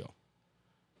out of the show.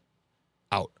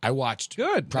 Out. I watched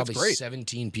Good. probably That's great.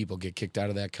 17 people get kicked out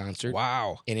of that concert.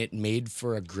 Wow. And it made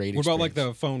for a great What experience. about like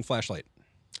the phone flashlight?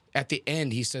 At the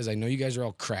end, he says, I know you guys are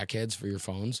all crackheads for your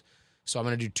phones, so I'm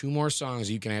going to do 2 more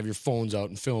songs. You can have your phones out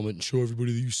and film it and show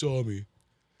everybody that you saw me.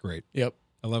 Great. Yep.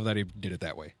 I love that he did it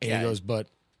that way. And he goes, but,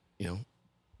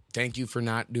 thank you for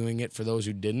not doing it for those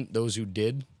who didn't. Those who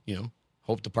did,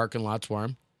 hope the parking lot's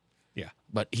warm. Yeah.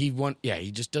 But he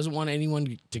just doesn't want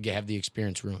anyone to have the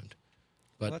experience ruined.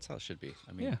 Well, that's how it should be.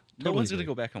 I mean, Yeah, no totally one's going to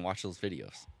agree. go back and watch those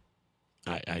videos.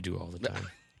 I do all the time.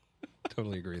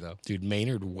 Totally agree, though. Dude,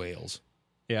 Maynard Wales.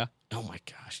 Yeah. Oh, my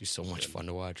gosh. He's so much fun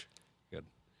to watch. Good.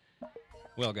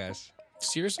 Well, guys.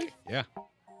 Seriously? Yeah.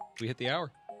 We hit the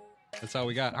hour. That's all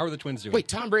we got. How are the Twins doing? Wait,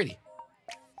 Tom Brady.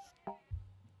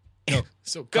 Go.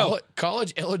 So Go.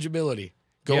 college eligibility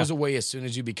goes Yeah. away as soon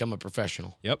as you become a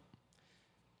professional. Yep.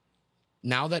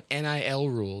 Now that NIL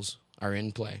rules are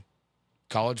in play,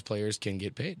 college players can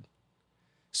get paid.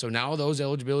 So now those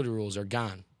eligibility rules are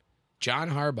gone. John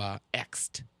Harbaugh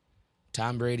X'd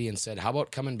Tom Brady and said, how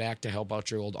about coming back to help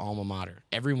out your old alma mater?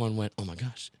 Everyone went, oh my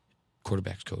gosh,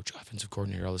 quarterback's coach, offensive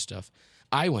coordinator, all this stuff.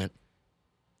 I went,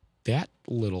 that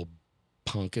little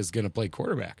punk is going to play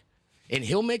quarterback. And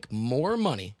he'll make more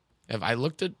money. If I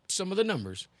looked at some of the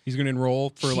numbers, He's going to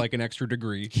enroll for like an extra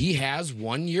degree. he has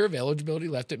 1 year of eligibility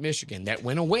left at Michigan. That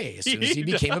went away as soon as he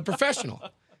became a professional.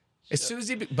 As soon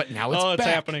as but now it's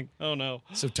back. happening. Oh, no.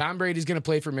 So Tom Brady's going to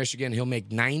play for Michigan. He'll make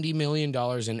 $90 million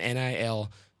in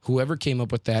NIL. Whoever came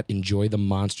up with that, enjoy the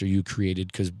monster you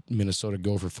created, because Minnesota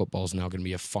Gopher football is now going to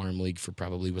be a farm league for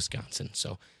probably Wisconsin.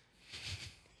 So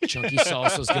Chunky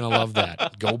Salsa's going to love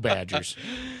that. Go Badgers.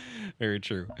 Very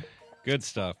true. Good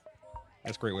stuff.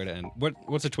 That's a great way to end.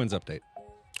 What's the Twins update?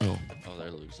 Oh, Oh,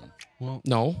 they're losing. Well,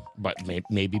 no, but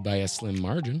maybe by a slim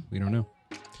margin. we don't know.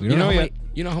 We don't know yet.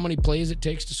 You know how many plays it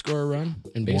takes to score a run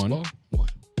in baseball? One.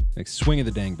 Like swing of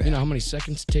the dang bat. You know how many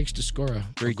seconds it takes to score a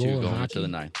 3-2 goal in going hockey? into the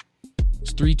 9th.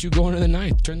 It's 3-2 going to the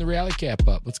 9th. Turn the rally cap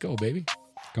up. Let's go, baby.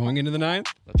 Going into the 9th.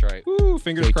 That's right. Woo,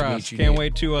 fingers Great to crossed. meet you, Can't Nate.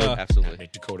 wait to Absolutely.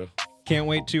 Dakota.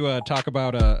 talk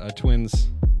about a Twins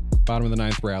bottom of the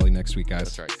 9th rally next week,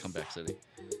 guys. That's right. Comeback City.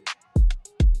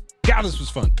 God, this was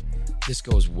fun. This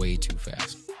goes way too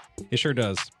fast. It sure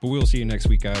does. But we'll see you next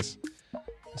week, guys.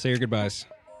 Say your goodbyes.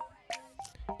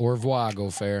 Au revoir, go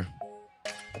fair.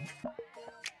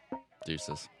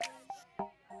 Deuces.